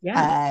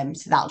 Yeah.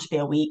 So that'll just be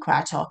a week where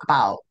I talk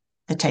about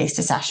the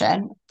taster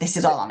session. This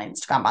is all on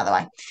Instagram, by the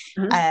way.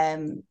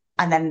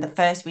 And then the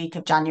first week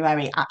of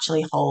January,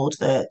 actually hold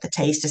the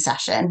taster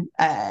session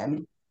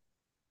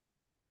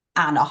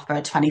and offer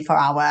a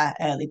 24-hour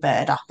early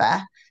bird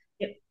offer.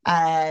 Yep.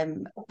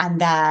 And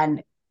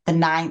then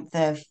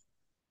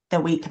the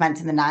week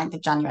commencing the 9th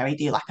of January,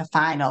 do like a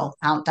final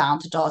countdown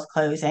to doors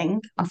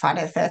closing on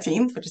Friday the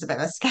 13th, which is a bit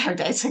of a scary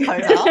day to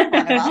close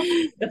off.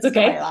 That's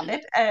okay.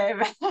 Landed.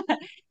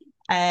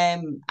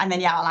 And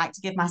then, yeah, I like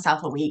to give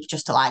myself a week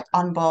just to like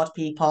onboard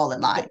people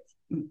and like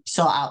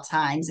sort out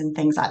times and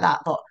things like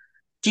that. But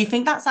do you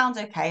think that sounds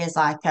okay as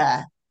like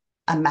a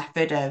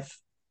method of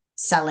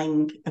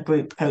selling a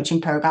group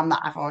coaching program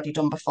that I've already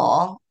done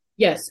before?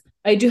 Yes,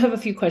 I do have a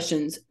few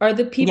questions. Are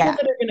the people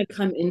that are going to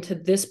come into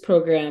this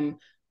program,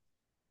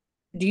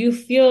 do you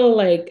feel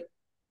like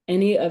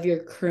any of your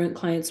current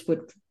clients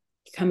would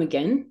come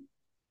again?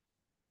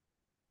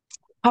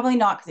 Probably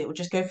not, because it would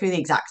just go through the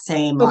exact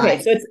same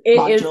okay, so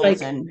it is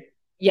like and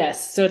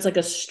yes, so it's like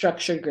a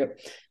structured group.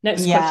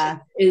 Next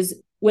question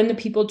is, when the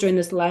people joined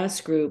this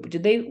last group,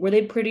 were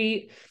they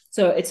pretty,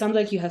 so it sounds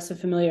like you have some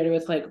familiarity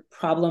with like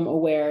problem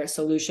aware,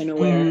 solution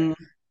aware,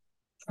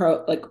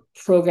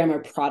 program or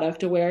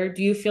product aware.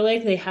 Do you feel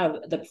like they have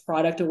the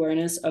product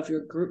awareness of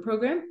your group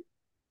program?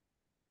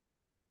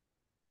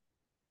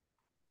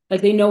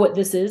 Like they know what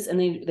this is and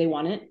they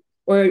want it?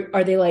 Or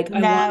are they like,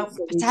 no,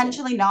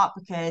 potentially not,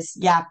 because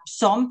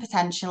some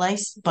potentially,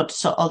 but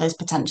others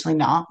potentially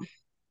not.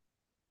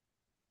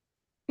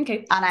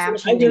 Okay. And I am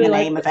changing the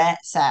name of it,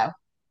 so.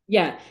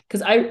 Yeah,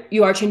 because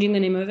you are changing the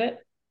name of it?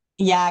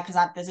 Yeah, because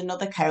there's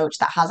another coach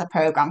that has a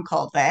program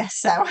called this,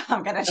 so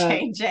I'm going to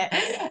change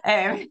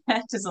it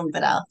to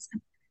something else.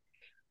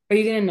 Are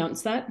you going to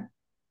announce that?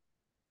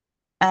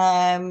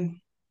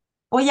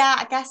 Well, yeah,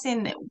 I guess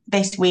in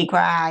this week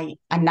where I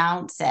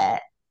announce it,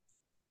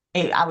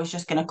 I was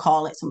just going to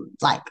call it some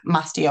like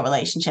Master Your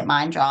Relationship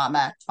Mind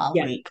Drama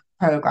 12-week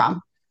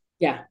program.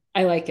 Yeah,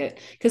 I like it,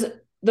 because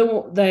the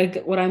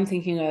what I'm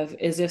thinking of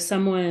is if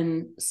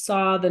someone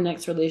saw the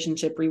Next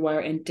Relationship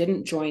Rewire and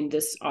didn't join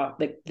this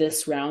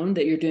this round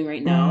that you're doing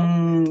right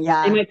now,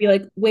 they might be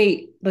like,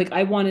 wait, like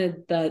I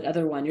wanted the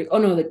other one. Oh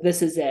no, like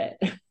this is it.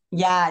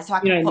 Yeah, so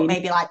I could put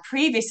maybe like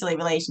previously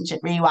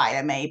Relationship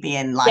Rewire maybe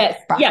in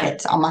like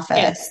brackets on my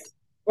first.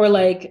 Or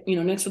like,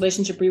 Next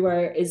Relationship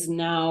Rewire is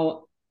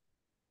now,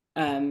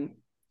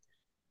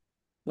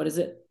 what is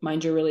it?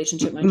 Mind your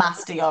relationship,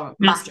 Master your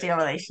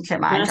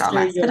relationship, mind your master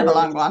mess. your Bit of a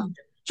long relationship. one.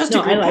 Just a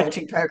No, I group like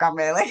coaching program,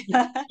 really.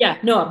 yeah,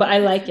 no, but I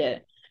like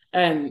it.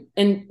 And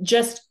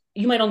just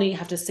you might only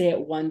have to say it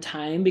one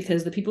time,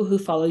 because the people who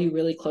follow you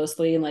really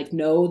closely and like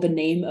know the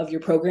name of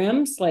your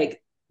programs,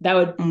 like that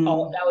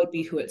would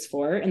be who it's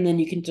for, and then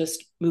you can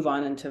just move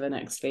on into the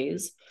next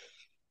phase.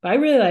 But I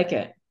really like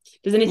it.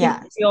 Does anything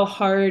feel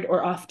hard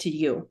or off to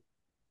you?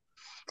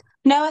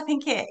 No, I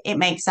think it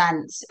makes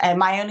sense.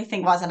 My only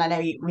thing was, and I know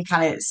we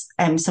kind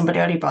of somebody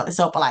already brought this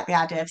up, but like the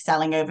idea of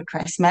selling over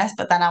Christmas.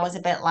 But then I was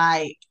a bit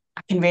like,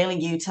 I can really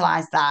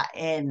utilize that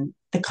in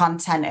the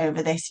content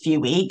over this few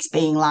weeks,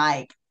 being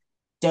like,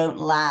 don't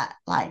let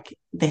like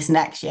this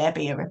next year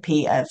be a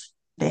repeat of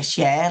this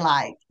year.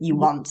 Like you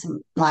want to,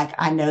 like,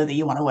 I know that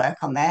you want to work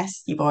on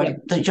this. You've already,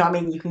 do you know what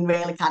I mean? You can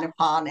really kind of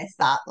harness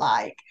that.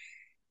 Like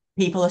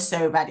people are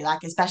so ready.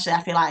 Like especially,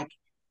 I feel like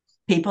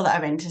people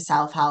that are into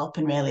self-help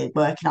and really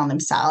working on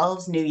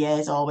themselves, New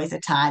Year's always a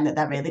time that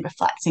they're really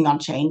reflecting on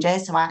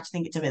changes. So I actually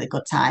think it's a really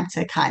good time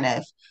to kind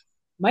of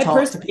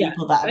talk to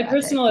people that are my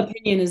personal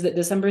opinion is that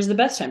December is the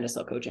best time to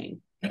sell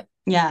coaching.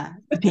 Yeah,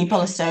 people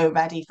are so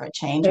ready for a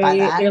change by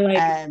then. They're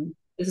like,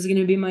 this is going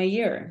to be my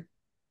year.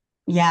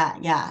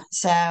 Yeah.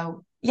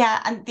 So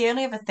yeah, and the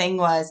only other thing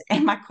was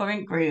in my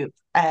current group,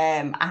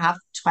 I have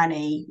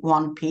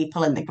 21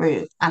 people in the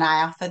group, and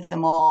I offered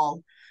them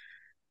all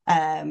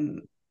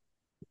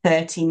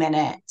 30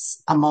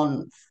 minutes a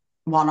month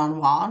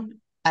one-on-one,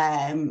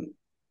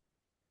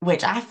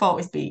 which I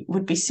thought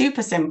would be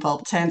super simple.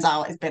 Turns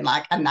out it's been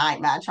like a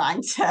nightmare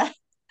trying to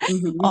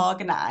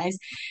organize.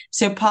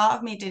 So part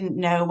of me didn't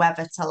know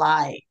whether to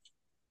like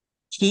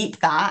keep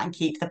that and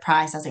keep the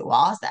price as it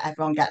was, that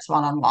everyone gets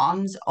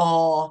one-on-ones,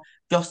 or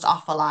just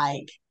offer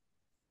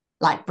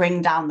like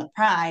bring down the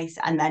price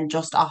and then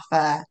just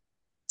offer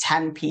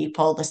 10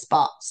 people the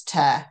spots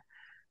to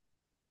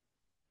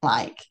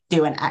like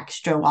do an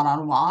extra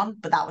one-on-one,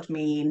 but that would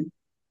mean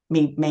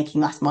me making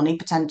less money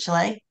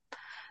potentially.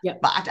 Yeah.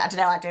 But I don't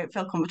know, I don't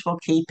feel comfortable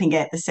keeping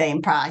it the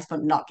same price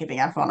but not giving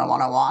everyone a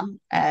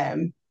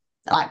one-on-one,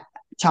 like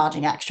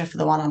charging extra for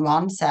the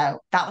one-on-one. So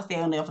that was the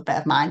only other bit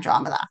of mind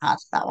drama that I had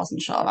that I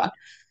wasn't sure on. Does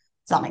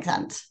that make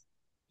sense?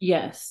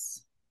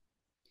 Yes.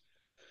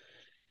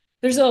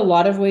 There's a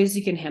lot of ways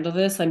you can handle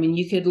this. I mean,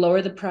 you could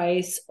lower the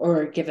price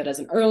or give it as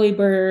an early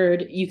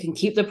bird. You can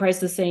keep the price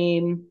the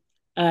same.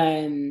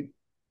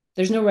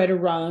 There's no right or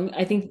wrong.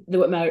 I think that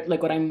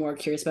what I'm more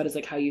curious about is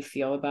like how you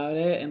feel about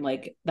it, and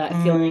like that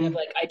feeling of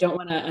like, I don't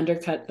want to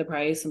undercut the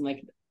price and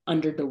like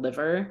under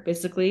deliver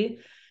basically.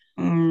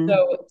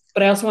 So,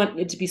 but I also want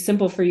it to be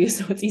simple for you,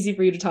 so it's easy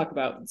for you to talk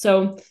about.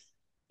 So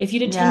if you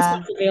did 10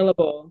 spots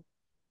available,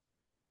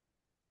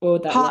 what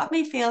would that Part of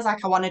me feels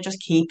like I want to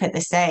just keep it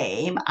the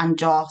same and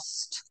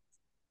just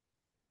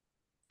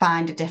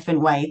find a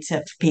different way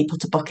for people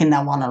to book in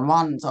their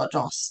one-on-ones, or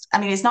just, I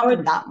mean, it's not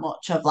been that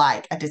much of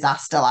like a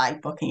disaster,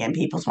 like booking in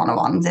people's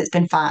one-on-ones. It's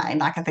been fine.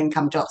 Like, I think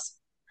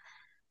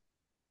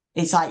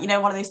it's like,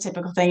 one of those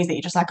typical things that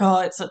you're just like, oh,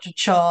 it's such a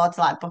chore to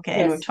like book it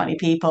in with 20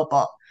 people,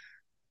 but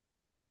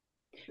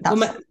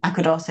I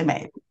could also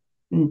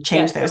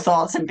change those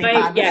thoughts and be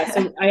fine.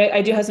 So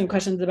I do have some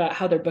questions about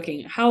how they're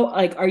booking. How,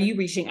 like, are you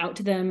reaching out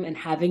to them and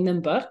having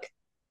them book?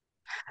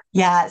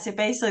 Yeah, so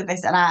basically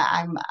this, and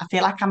I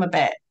feel like I'm a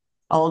bit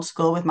old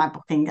school with my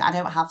booking. I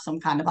don't have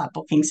some kind of like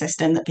booking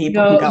system that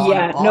people can go on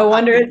and book. No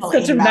wonder like,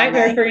 it's such a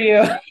nightmare for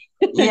you.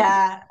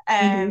 Yeah.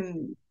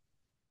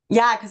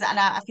 Yeah, because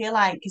I feel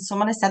like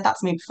someone has said that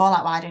to me before,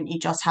 like, why don't you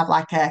just have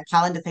like a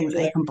calendar thing that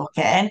they can book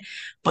in?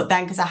 But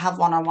then because I have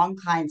one-on-one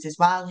clients as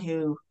well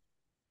who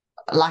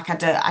like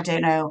I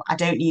don't know, I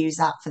don't use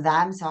that for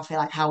them. So I feel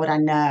like how would I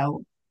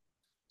know?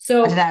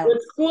 So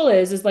what's cool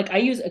is like I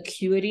use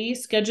Acuity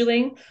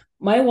scheduling.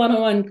 My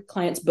one-on-one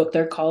clients book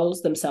their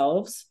calls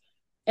themselves.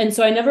 And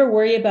so I never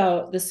worry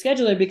about the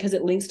scheduler because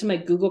it links to my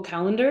Google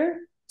Calendar.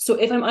 So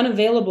if I'm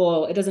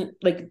unavailable, it doesn't,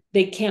 like,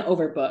 they can't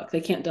overbook. They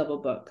can't double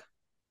book.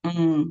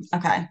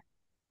 Okay.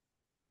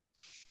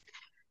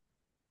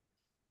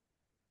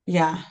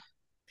 Yeah.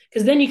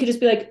 Because then you could just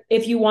be like,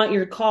 if you want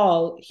your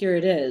call, here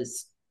it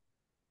is.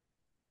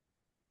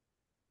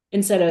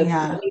 Instead of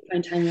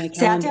find time in my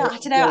calendar. See, I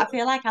don't know. I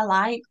feel like I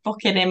like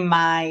booking in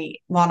my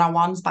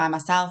one-on-ones by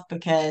myself,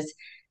 because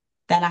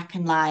then I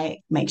can like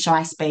make sure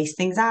I space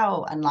things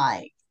out, and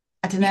like,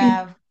 I don't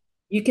know.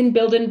 You can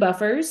build in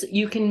buffers.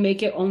 You can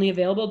make it only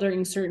available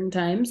during certain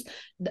times.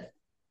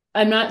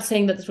 I'm not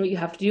saying that that's what you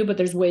have to do, but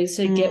there's ways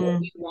to get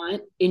what you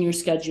want in your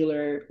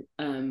scheduler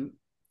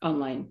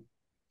online.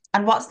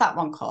 And what's that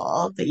one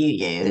called that you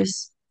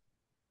use?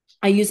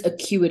 I use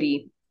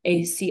Acuity,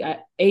 Acuity.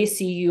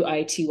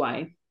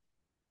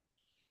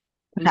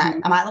 Okay,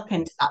 I might look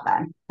into that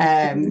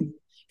then.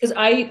 Because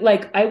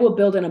I will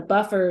build in a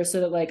buffer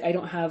so that like I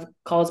don't have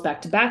calls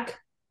back to back.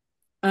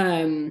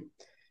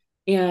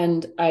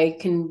 And I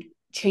can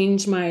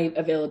change my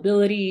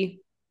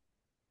availability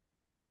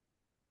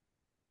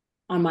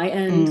on my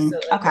end. So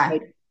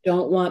like,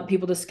 don't want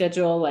people to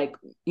schedule like,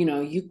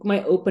 you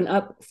might open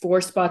up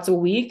 4 spots a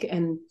week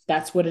and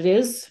that's what it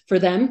is for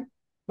them,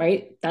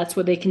 right? That's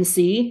what they can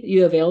see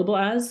you available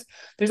as.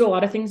 There's a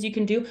lot of things you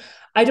can do.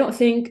 I don't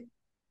think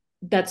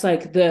that's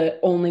like the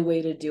only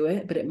way to do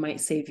it, but it might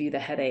save you the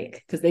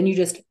headache because then you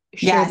just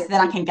share Yes, then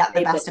I can get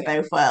the best of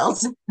both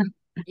worlds.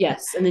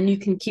 Yes, and then you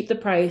can keep the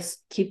price,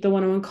 keep the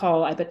one-on-one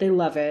call. I bet they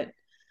love it.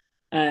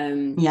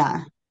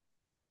 Yeah.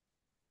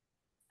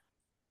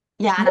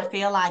 Yeah, and I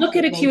feel like Look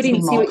at it makes Acuity me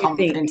and see more what you think.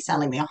 confident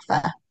selling the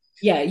offer.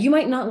 Yeah, you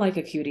might not like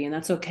Acuity, and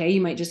that's okay.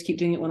 You might just keep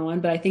doing it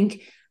one-on-one, but I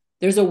think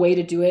there's a way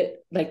to do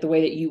it like the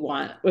way that you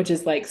want, which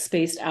is like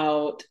spaced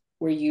out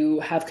where you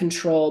have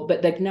control,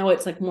 but like now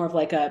it's like more of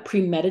like a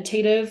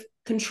premeditative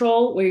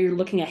control where you're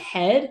looking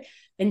ahead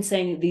and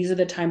saying, these are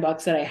the time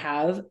blocks that I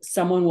have.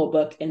 Someone will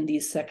book in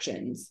these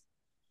sections.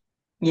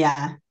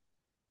 Yeah.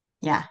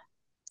 Yeah.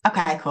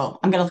 Okay, cool.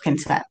 I'm gonna look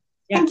into it.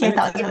 Yeah, Thank you. I'm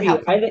That was excited really for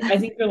you. helpful. I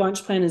think your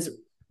launch plan is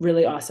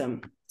really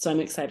awesome. So I'm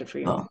excited for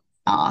you. Cool.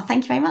 Oh,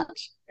 thank you very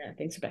much. Yeah,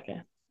 thanks,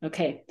 Rebecca.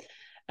 Okay.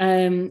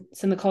 Send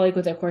the colleague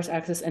with their course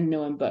access and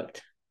no one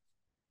booked.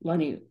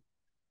 Lonnie,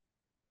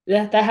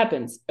 that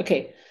happens.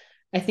 Okay.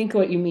 I think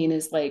what you mean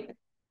is like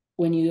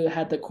when you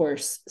had the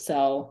course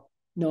sell,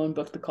 no one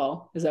booked the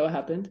call. Is that what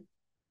happened?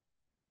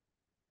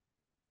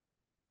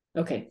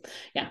 Okay.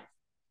 Yeah.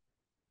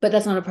 But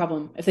that's not a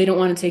problem. If they don't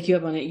want to take you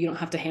up on it, you don't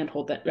have to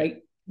handhold that, right?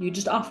 You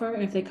just offer,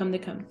 and if they come, they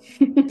come.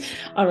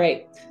 All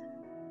right.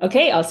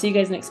 Okay. I'll see you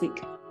guys next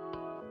week.